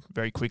 100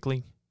 very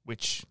quickly.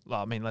 Which,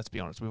 I mean, let's be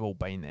honest, we've all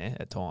been there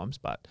at times,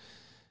 but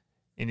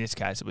in this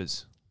case, it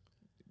was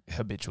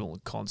habitual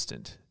and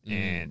constant,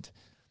 and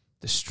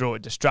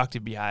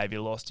destructive behaviour.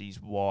 Lost his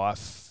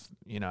wife,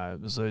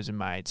 was losing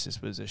mates.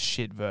 Just was a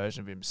shit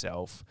version of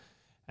himself.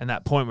 And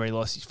that point where he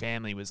lost his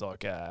family was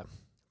like a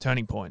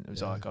turning point. It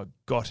was like, I've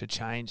got to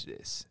change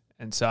this.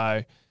 And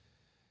so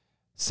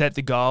set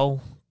the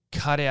goal,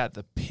 cut out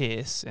the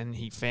piss, and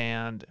he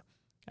found,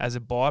 as a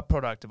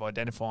byproduct of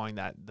identifying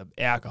that the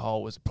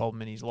alcohol was a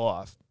problem in his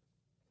life,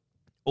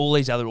 all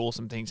these other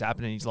awesome things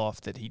happened in his life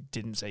that he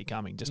didn't see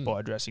coming just by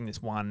addressing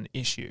this one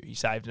issue. He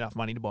saved enough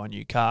money to buy a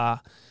new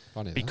car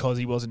because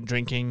he wasn't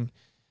drinking.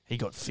 He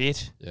got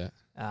fit.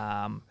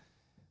 Yeah.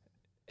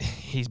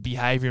 His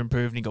behaviour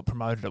improved and he got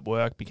promoted at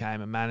work,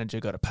 became a manager,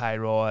 got a pay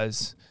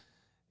rise,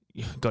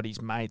 got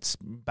his mates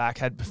back,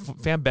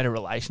 found better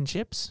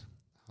relationships.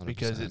 100%.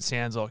 Because it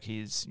sounds like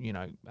his,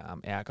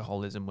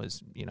 alcoholism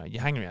was, you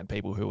hang around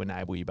people who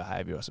enable your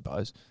behaviour, I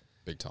suppose.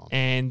 Big time.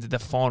 And the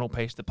final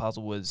piece of the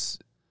puzzle was,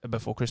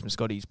 before Christmas,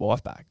 got his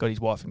wife back, got his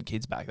wife and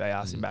kids back. They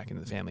asked him back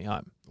into the family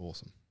home.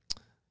 Awesome.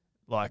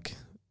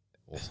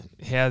 Awesome.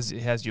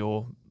 How's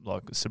your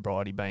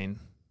sobriety been?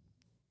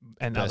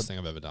 And best thing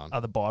I've ever done.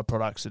 Other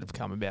byproducts that have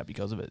come about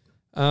because of it.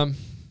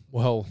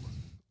 Well,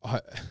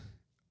 I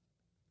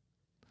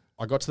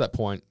got to that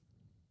point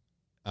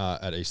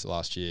at Easter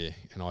last year,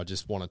 and I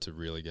just wanted to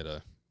really get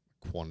a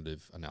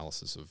quantitative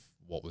analysis of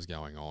what was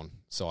going on.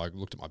 So I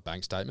looked at my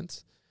bank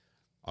statements.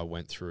 I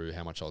went through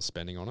how much I was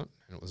spending on it,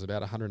 and it was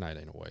about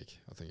 118 a week,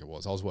 I think it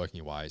was. I was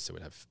working away, so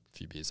we'd have a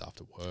few beers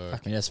after work. I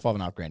mean, that's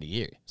 $5,500 a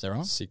year. Is that right?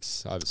 Over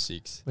six.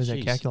 Where's that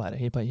Jeez. calculator?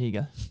 Here you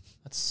go.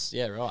 That's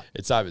right.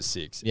 It's over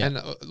six. Yeah.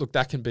 And look,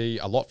 that can be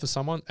a lot for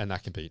someone, and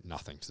that can be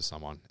nothing to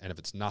someone. And if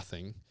it's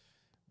nothing,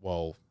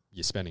 well,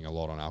 you're spending a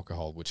lot on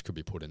alcohol, which could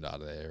be put into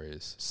other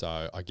areas.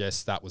 So I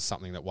guess that was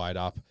something that weighed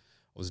up. I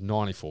was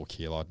 94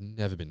 kilo. I'd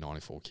never been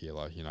 94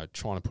 kilo.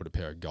 Trying to put a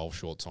pair of golf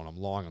shorts on. I'm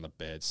lying on the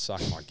bed,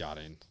 sucking my gut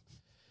in,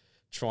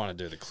 trying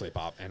to do the clip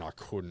up, and I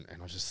couldn't.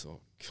 And I just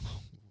thought, come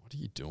on, what are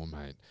you doing,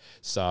 mate?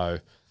 So,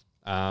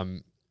 I've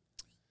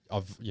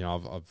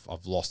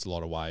lost a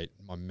lot of weight.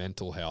 My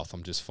mental health,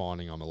 I'm just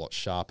finding I'm a lot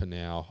sharper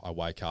now. I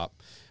wake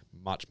up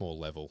much more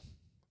level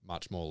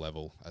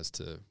as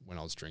to when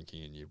I was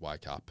drinking, and you'd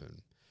wake up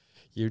and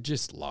you're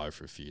just low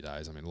for a few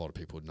days. I mean, a lot of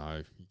people would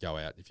know, you go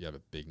out, if you have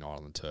a big night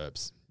on the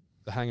Terps,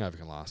 the hangover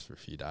can last for a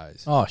few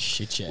days. Oh,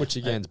 shit, yeah. Which,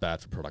 again, is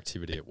bad for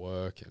productivity at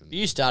work. And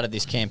You started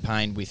this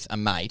campaign with a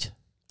mate.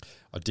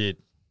 I did,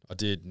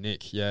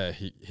 Nick. Yeah,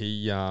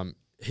 he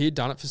had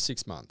done it for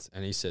 6 months,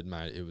 and he said,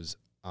 mate, it was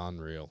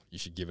unreal. You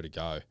should give it a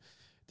go.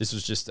 This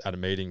was just at a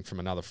meeting from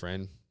another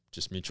friend,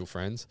 just mutual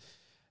friends,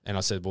 and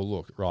I said, well,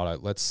 look, righto,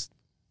 let's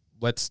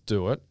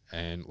do it,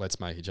 and let's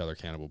make each other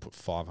accountable. Put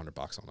 $500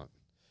 on it,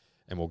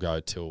 and we'll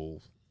go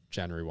till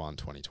January 1,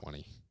 2020.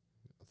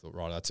 I thought,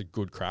 right, that's a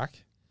good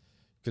crack,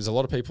 because a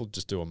lot of people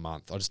just do a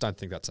month. I just don't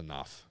think that's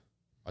enough.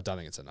 I don't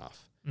think it's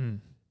enough.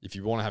 If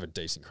you want to have a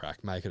decent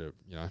crack, make it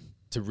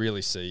to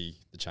really see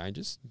the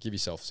changes, give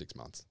yourself 6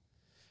 months.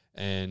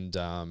 And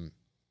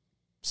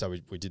so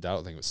we did that. I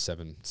think it was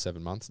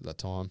seven months at that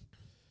time.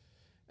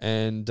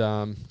 And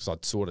because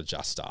I'd sort of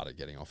just started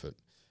getting off it.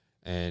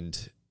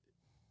 And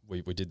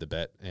we did the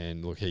bet.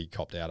 And look, he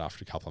copped out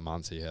after a couple of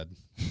months. He had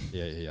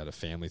a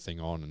family thing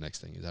on, and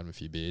next thing he's having a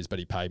few beers. But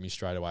he paid me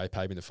straight away,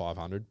 paid me the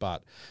 $500.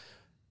 But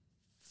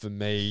for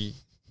me,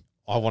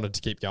 I wanted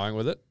to keep going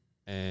with it,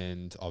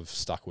 and I've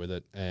stuck with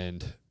it.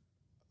 And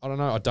I don't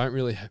know. I don't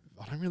really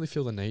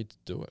feel the need to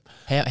do it.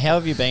 How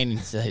have you been in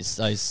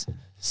those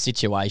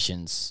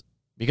situations?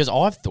 Because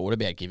I've thought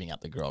about giving up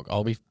the grog.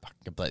 I'll be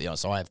completely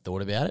honest. I have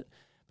thought about it.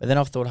 But then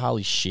I've thought,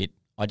 holy shit,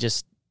 I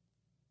just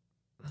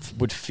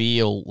would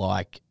feel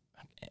like,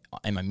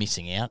 am I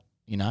missing out?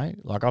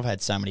 Like I've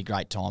had so many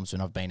great times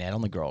when I've been out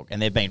on the grog,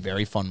 and they've been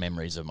very fond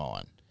memories of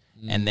mine.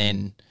 And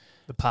then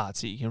the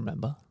parts that you can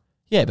remember.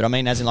 Yeah, but I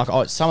mean, as in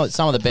like some of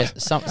the best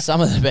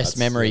some of the best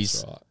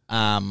memories. That's right.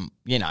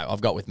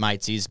 I've got with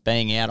mates is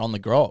being out on the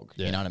grog.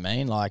 Yeah. You know what I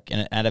mean? Like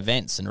at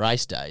events and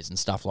race days and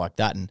stuff like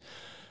that. And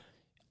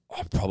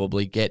I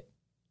probably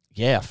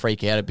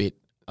freak out a bit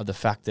of the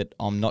fact that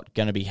I'm not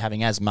going to be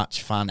having as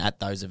much fun at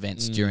those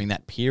events during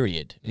that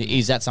period.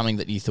 Is that something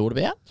that you thought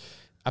about?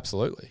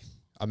 Absolutely.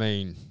 I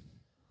mean,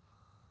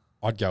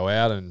 I'd go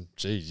out and,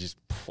 just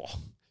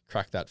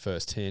crack that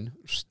first 10.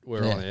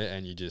 We're on it,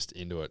 and you're just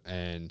into it.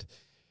 And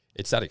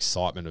it's that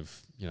excitement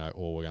of, we're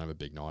going to have a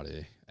big night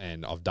here.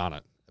 And I've done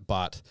it.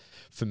 But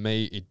for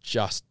me, it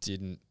just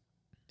didn't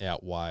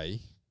outweigh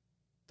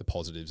the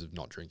positives of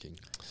not drinking.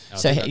 And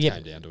So, I think that yeah,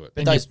 came down to it.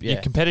 And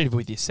you're competitive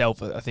with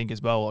yourself, I think,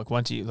 as well. Like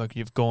once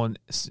you've gone,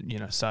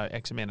 so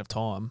X amount of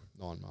time.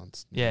 9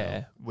 months.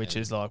 Yeah, which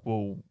is like,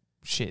 well,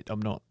 shit. I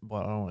don't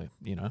want to,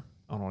 I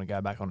don't want to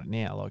go back on it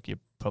now. Like you're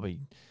probably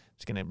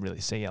just going to really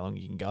see how long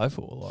you can go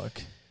for.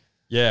 Like,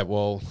 Yeah,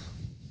 well,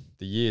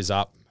 the year's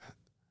up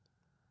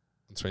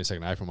on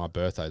 22nd April. My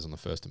birthday's on the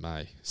 1st of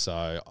May.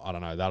 So, I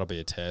don't know. That'll be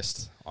a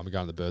test. I'm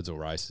going to the Birdsall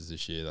races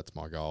this year. That's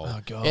my goal. oh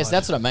god, Yes,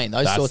 that's what I mean.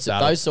 Those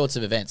That's- sorts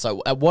of events.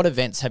 So, what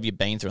events have you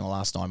been through in the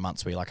last 9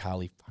 months where you're like,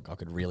 Harley, fuck, I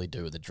could really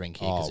do with a drink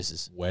here because this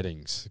is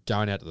weddings.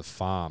 Going out to the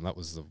farm. That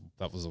was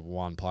the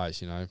one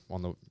place, you know.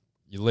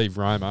 You leave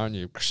Roma and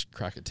you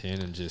crack a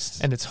tin and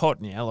just... and it's hot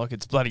now. Like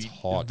it's bloody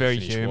hot, very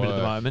you finish humid at the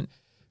work. moment.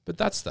 But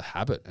that's the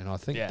habit, and I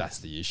think Yeah. that's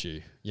the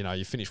issue. You know,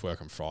 you finish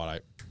work on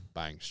Friday,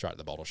 bang, straight to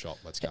the bottle shop.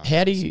 Let's go.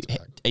 How do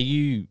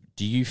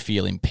you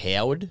feel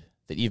empowered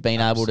that you've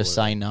been able to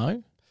say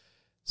no?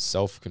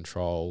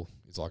 Self-control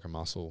is like a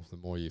muscle. The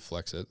more you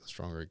flex it, the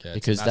stronger it gets.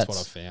 Because and that's what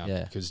that's- I found.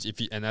 yeah. Because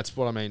and that's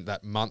what I mean.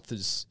 That month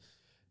is,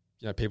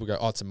 you know, people go,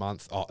 oh, it's a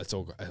month. Oh, it's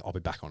all. I'll be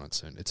back on it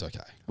soon. It's okay.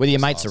 Whether your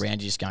Just mates last-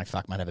 around you just going,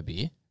 fuck, mate, have a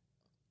beer.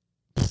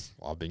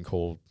 I've been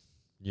called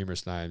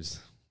numerous names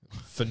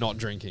for not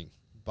drinking,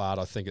 but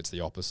I think it's the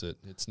opposite.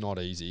 It's not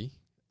easy,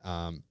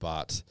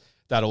 but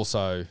that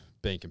also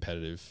being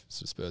competitive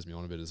sort of spurs me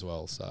on a bit as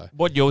well. So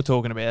What you're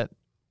talking about,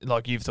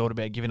 like you've thought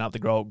about giving up the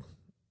grog.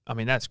 I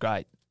mean, that's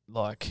great.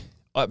 Like,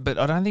 but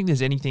I don't think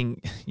there's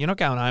anything. You're not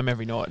going home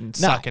every night and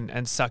No.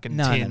 sucking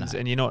No, no, tins, no.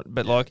 and you're not.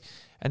 But like,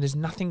 and there's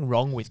nothing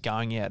wrong with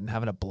going out and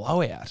having a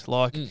blowout.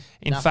 Like, in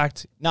No.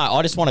 fact, No,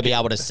 I just want to be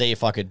able to see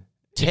if I could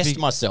test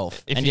you-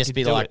 myself if and you just could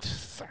be do like, it.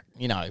 fuck,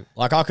 you know,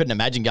 like I couldn't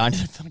imagine going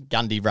to the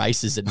Gundy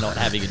races and not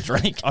having a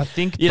drink. I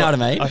think You know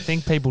what I mean? I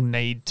think people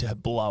need to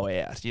blow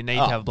out. You need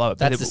to have a blowout.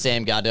 That's the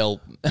Sam Gardell,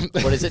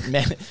 what is it,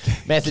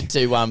 method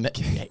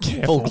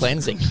to full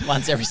cleansing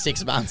once every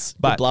 6 months.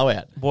 But- But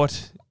blowout.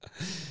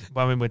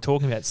 I mean, we're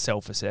talking about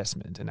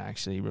self-assessment and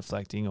actually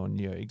reflecting on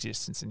your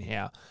existence and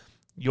how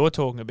you're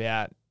talking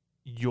about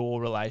your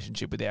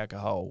relationship with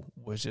alcohol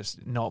was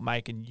just not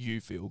making you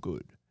feel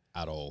good.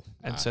 at all.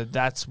 And No. so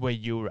that's where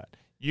you were at.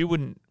 You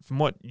wouldn't, from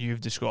what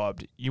you've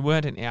described, you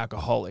weren't an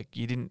alcoholic.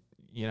 You didn't,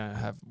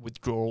 have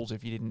withdrawals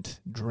if you didn't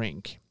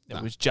drink. It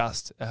No. was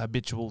just a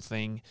habitual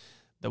thing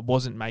that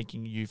wasn't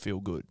making you feel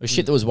good. It was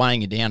shit that was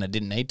weighing you down. It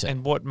didn't need to.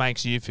 And what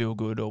makes you feel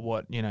good or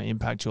what,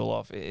 impacts your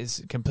life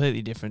is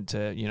completely different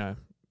to,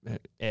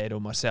 Ed or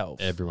myself.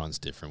 Everyone's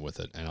different with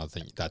it, and I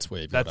think that's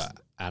where you've got to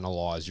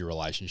analyze your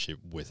relationship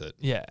with it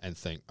Yeah. and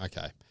think,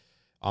 okay,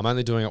 I'm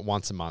only doing it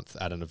once a month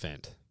at an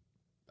event.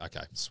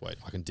 Okay, sweet.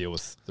 I can deal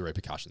with the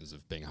repercussions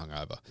of being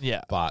hungover.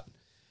 Yeah. But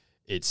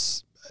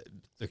it's,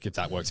 look, if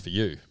that works for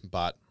you,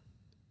 but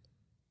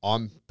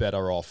I'm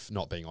better off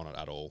not being on it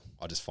at all.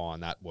 I just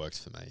find that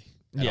works for me.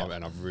 And Yeah.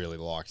 I've really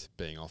liked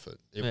being off it.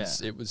 It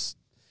Yeah.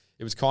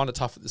 was kind of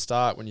tough at the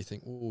start when you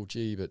think, oh,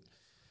 gee, but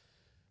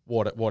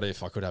what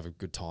if I could have a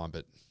good time?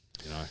 But,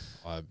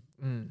 I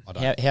don't.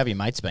 How have your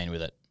mates been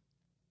with it?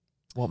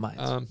 What, mate?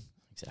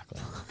 Exactly.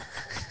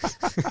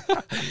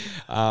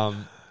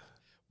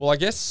 Well, I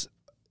guess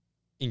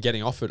in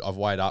getting off it, I've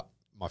weighed up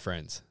my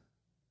friends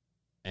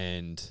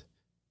and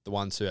the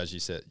ones who, as you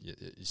said,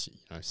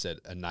 said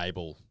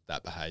enable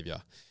that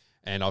behaviour,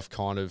 and I've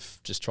kind of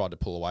just tried to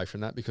pull away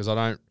from that because I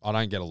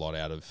don't get a lot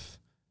out of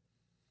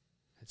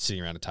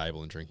sitting around a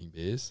table and drinking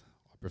beers.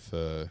 I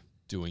prefer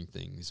doing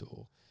things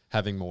or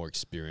having more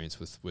experience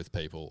with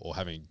people or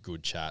having a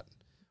good chat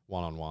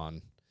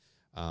one-on-one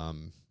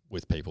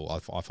with people.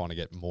 I find I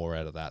get more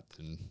out of that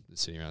than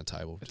sitting around a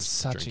table It's just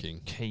such drinking.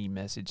 a key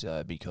message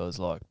though, because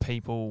like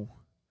people,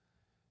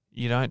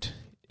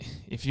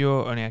 if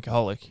you're an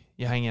alcoholic,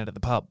 you hang out at the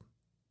pub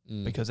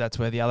because that's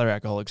where the other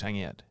alcoholics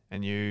hang out,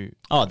 and you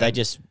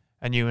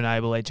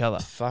enable each other.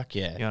 Fuck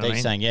yeah. You know what I They're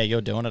mean? saying, yeah,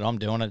 you're doing it, I'm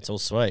doing it, it's all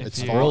sweet.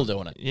 It's We're fine. all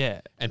doing it. Yeah,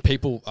 And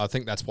people, I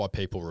think that's why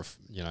people,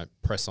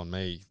 press on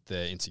me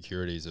their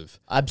insecurities of,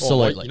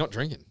 Absolutely. "Oh, wait, you're not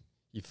drinking,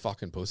 you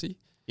fucking pussy."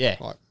 Yeah.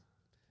 Like,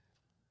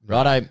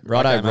 Righto,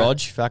 okay, mate. Rog.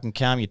 Fucking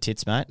calm your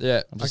tits, mate.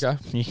 Yeah, I'm just-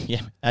 okay.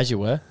 Yeah, as you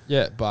were.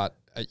 Yeah, but,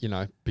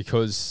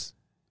 because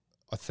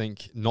I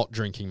think not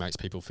drinking makes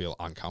people feel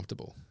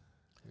uncomfortable.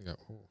 You go,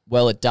 "Oh."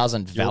 Well, it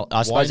doesn't. Why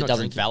I suppose not it doesn't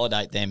drinking?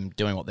 validate them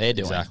doing what they're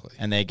doing. Exactly.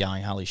 And they're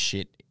going, holy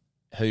shit,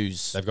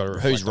 who's They've got to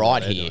reflect who's on what right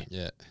they're here? doing.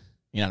 Yeah.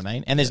 You know what I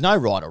mean? And there's no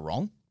right or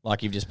wrong,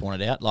 like you've just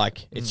pointed out.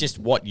 Like it's just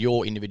what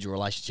your individual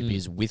relationship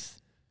is with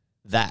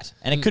that,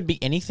 and it could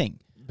be anything.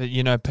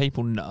 but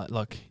people know,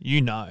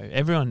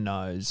 everyone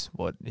knows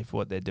if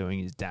what they're doing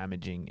is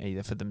damaging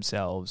either for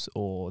themselves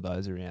or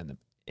those around them.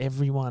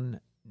 Everyone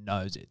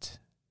knows it,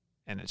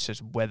 and it's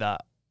just whether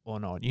or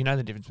not the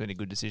difference between a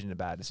good decision and a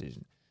bad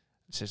decision.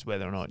 It's just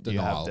whether or not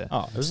Denial. you have to.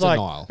 Oh, it was It's like,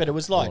 denial but it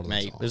was a lot like of the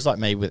me. time. It was like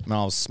me when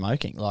I was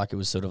smoking. Like it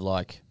was sort of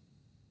like,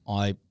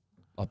 I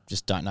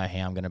just don't know how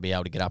I'm going to be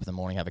able to get up in the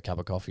morning, have a cup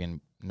of coffee,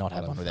 and not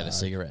have Not one a without a fag.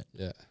 cigarette.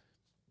 Yeah.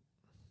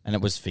 And it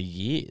was for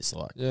years.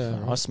 Like, Yeah, I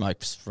right.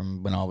 smoked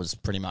from when I was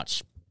pretty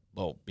much,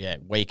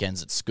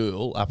 weekends at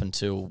school up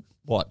until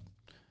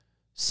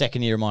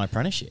second year of my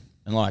apprenticeship,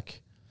 and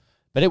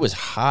but it was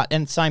hard.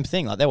 And same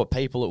thing. Like there were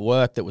people at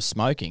work that were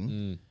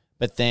smoking.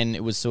 But then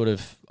it was sort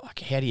of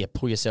like, how do you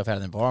pull yourself out of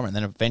the environment?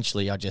 And then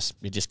eventually it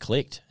just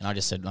clicked. And I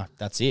just said, no,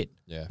 that's it.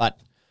 Yeah. But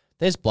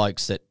there's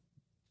blokes that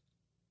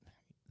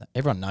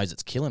everyone knows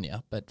it's killing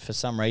you, but for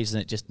some reason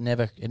it just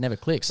never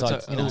clicks. It's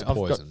Like, a- you know, It's I've got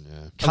poison,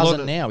 yeah. cousin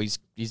of- now. He's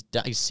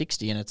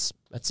 60 and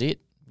that's it.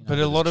 You know, But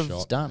a lot of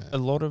shot, done. a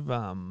lot of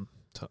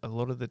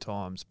the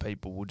times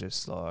people will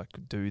just like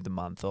do the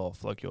month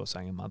off. Like you're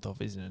saying, a month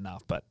off isn't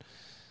enough, but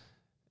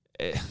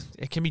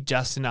it can be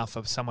just enough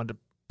for someone to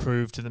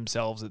prove to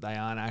themselves that they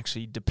aren't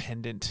actually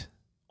dependent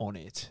on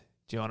it.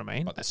 Do you know what I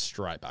mean? But they're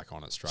straight back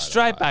on it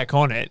Straight away. back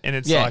on it, and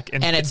it's Yeah, like,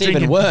 and it's drinking-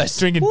 even worse.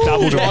 Drinking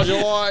double July, to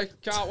July,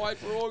 can't wait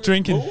for August.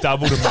 drinking Ooh.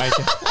 double to make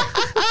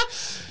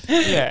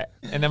it. Yeah,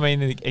 and I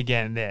mean,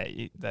 again, there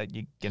that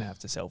you're gonna have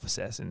to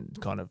self-assess and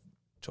kind of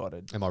try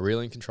to. Am I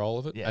really in control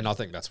of it? Yeah. And I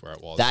think that's where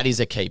it was. That is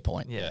a key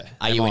point. Yeah.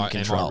 Are Am you in I-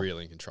 control? Am I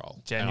really in control?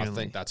 And Genuinely. I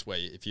think that's where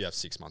if you have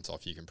 6 months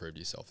off, you can prove to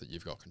yourself that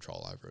you've got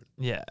control over it.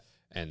 Yeah,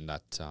 And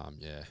that,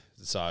 yeah.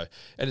 So,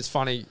 and it's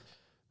funny,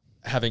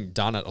 having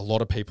done it, a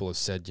lot of people have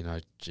said, you know,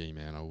 gee,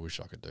 man, I wish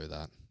I could do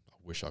that.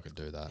 I wish I could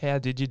do that. how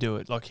did you do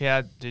it? Like,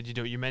 how did you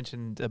do it? You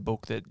mentioned a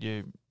book that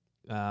you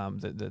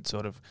that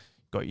sort of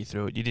got you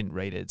through it. You didn't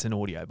read it. It's an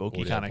audio book.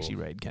 You Audio can't book. actually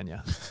read, can you?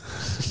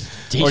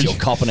 Jeez, you're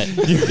copping it.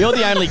 You're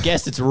the only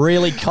guest that's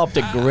really copped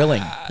a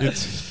grilling.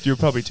 You're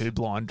probably too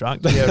blind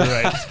drunk. Yeah,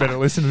 right. It's better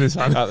listen to this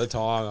one. At the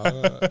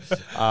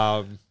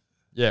time.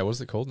 Yeah, what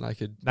is it called?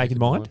 Naked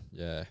Mind?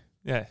 Yeah.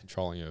 Yeah,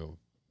 Controlling your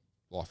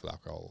life with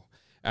alcohol.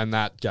 And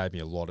that gave me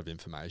a lot of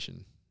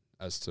information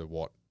as to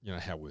what, you know,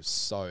 how we're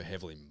so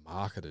heavily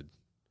marketed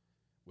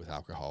with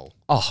alcohol.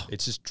 Oh,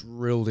 It's just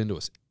drilled into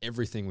us.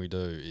 Everything we do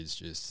is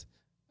just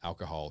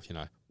alcohol, you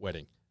know,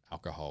 wedding,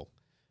 alcohol,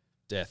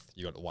 death,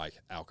 you got to wake,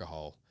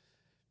 alcohol.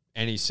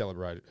 Any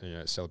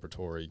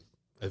celebratory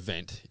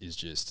event is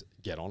just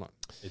get on it.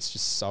 It's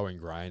just so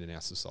ingrained in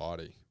our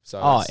society.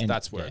 So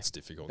that's where it's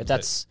difficult. but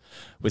that's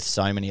with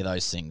so many of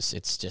those things.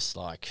 It's just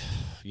like,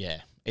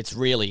 yeah, it's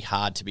really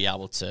hard to be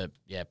able to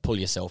pull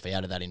yourself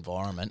out of that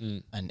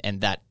environment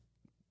and that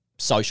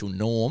social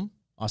norm,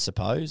 I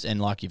suppose.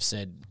 And like you've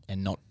said,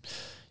 and not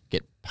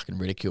get fucking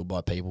ridiculed by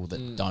people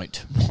that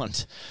don't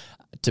want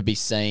to be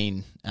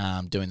seen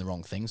doing the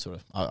wrong thing. Sort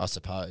of, I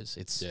suppose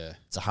it's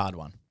a hard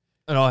one.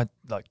 and I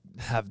like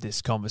have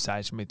this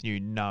conversation with you,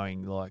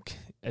 knowing, like,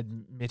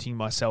 admitting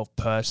myself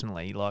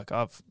personally, like,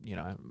 I've, you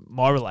know,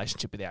 my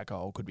relationship with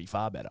alcohol could be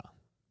far better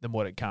than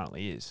what it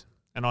currently is,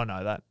 and I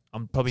know that.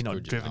 I'm probably It's not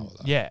good you driven. know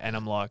that. Yeah, and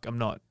I'm like, I'm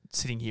not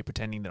sitting here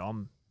pretending that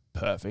I'm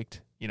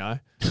perfect. You know,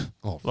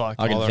 Oh, like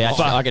I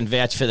can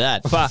vouch for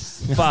that.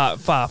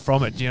 far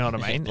from it. Do you know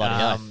what I mean? Bloody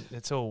hell.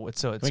 It's all.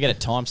 Can we get a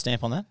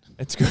timestamp on that?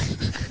 It's good.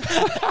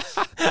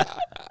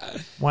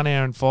 1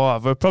 hour and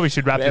 5. We probably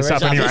should wrap this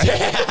up anyway.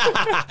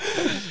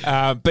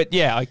 But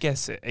yeah, I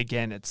guess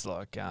again, it's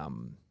like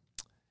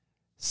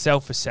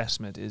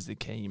self-assessment is the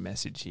key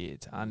message here,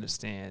 to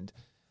understand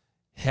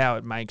how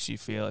it makes you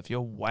feel. If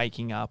you're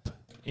waking up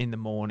in the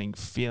morning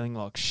feeling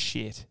like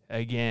shit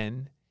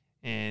again,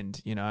 and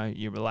you know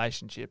your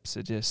relationships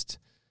are just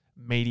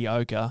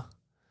mediocre,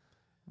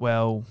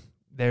 well,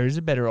 there is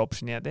a better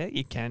option out there.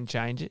 You can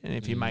change it, and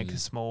if you make a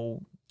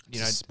small,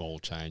 it's a small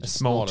change. It's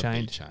small not change.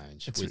 a big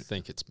change. It's We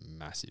think it's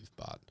massive,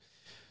 but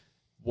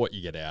what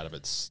you get out of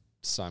it's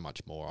so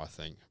much more. I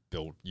think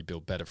you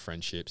build better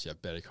friendships. You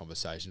have better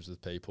conversations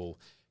with people.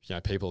 You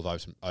know, people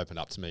have opened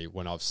up to me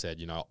when I've said,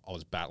 you know, I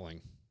was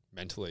battling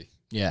mentally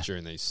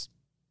during these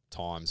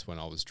times when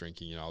I was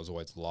drinking. You know, I was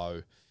always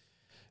low,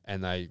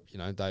 and they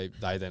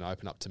then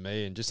open up to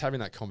me, and just having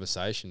that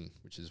conversation,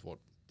 which is what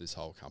this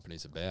whole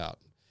company's about,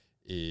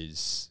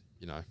 is,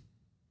 you know,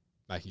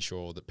 making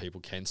sure that people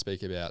can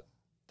speak about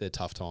their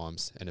tough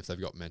times and if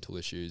they've got mental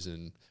issues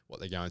and what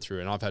they're going through.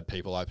 And I've had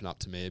people open up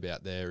to me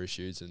about their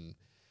issues, and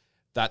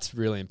that's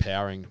really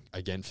empowering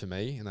again for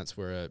me. And that's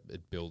where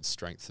it builds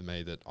strength for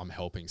me that I'm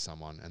helping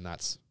someone, and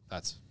that's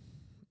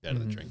better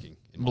than drinking.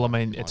 In my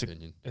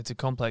opinion. It's a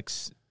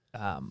complex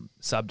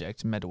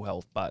subject, mental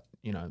health, but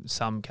you know,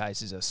 some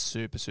cases are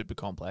super, super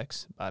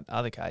complex, but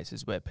other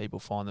cases where people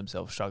find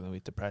themselves struggling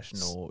with depression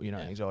or, you know,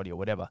 anxiety or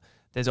whatever,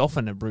 there's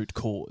often a root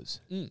cause.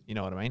 You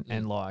know what I mean?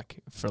 And like,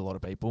 for a lot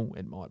of people,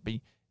 it might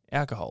be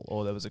alcohol.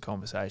 Or there was a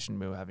conversation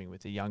we were having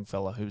with a young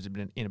fella who was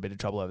in a bit of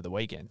trouble over the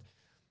weekend,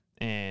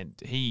 and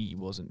he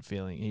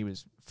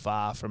was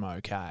far from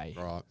okay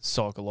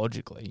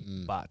psychologically,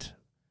 but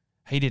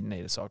he didn't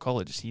need a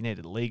psychologist. He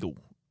needed legal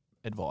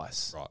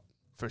advice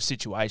for a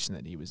situation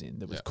that he was in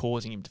that was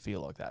causing him to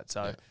feel like that.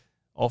 So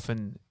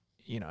often,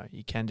 you know,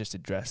 you can just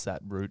address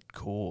that root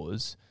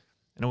cause,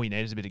 and all you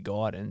need is a bit of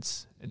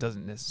guidance. It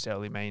doesn't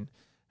necessarily mean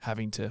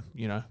having to,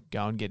 you know,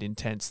 go and get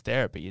intense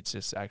therapy. It's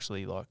just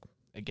actually, like,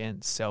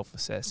 again,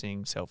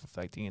 self-assessing,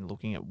 self-reflecting, and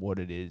looking at what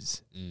it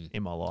is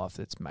in my life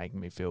that's making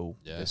me feel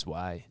this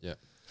way. Yeah.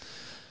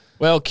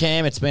 Well,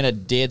 Cam, it's been a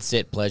dead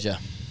set pleasure.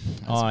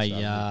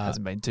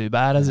 Hasn't been too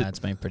bad, has it? It's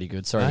been pretty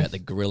good. Sorry about the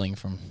grilling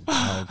from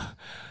old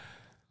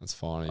That's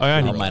fine.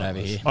 mate over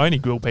here. I only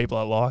grill people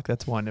I like.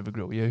 That's why I never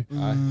grill you.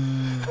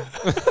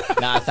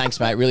 Nah, thanks,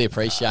 mate. Really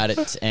appreciate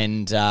it.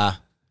 And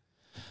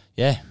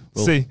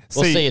we'll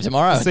see you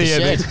tomorrow at the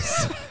shed.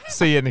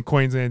 See you in the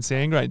Queensland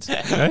Sand Grades.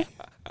 Okay?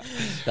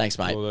 Thanks,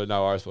 mate. Well,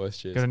 no worries, boys.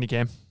 Cheers. Good on you,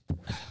 Cam.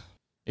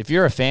 If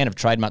you're a fan of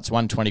Trademutt's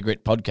 120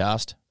 Grit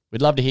podcast,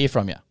 we'd love to hear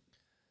from you.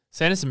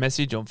 Send us a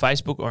message on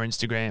Facebook or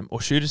Instagram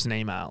or shoot us an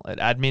email at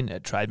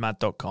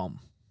admin@trademutt.com.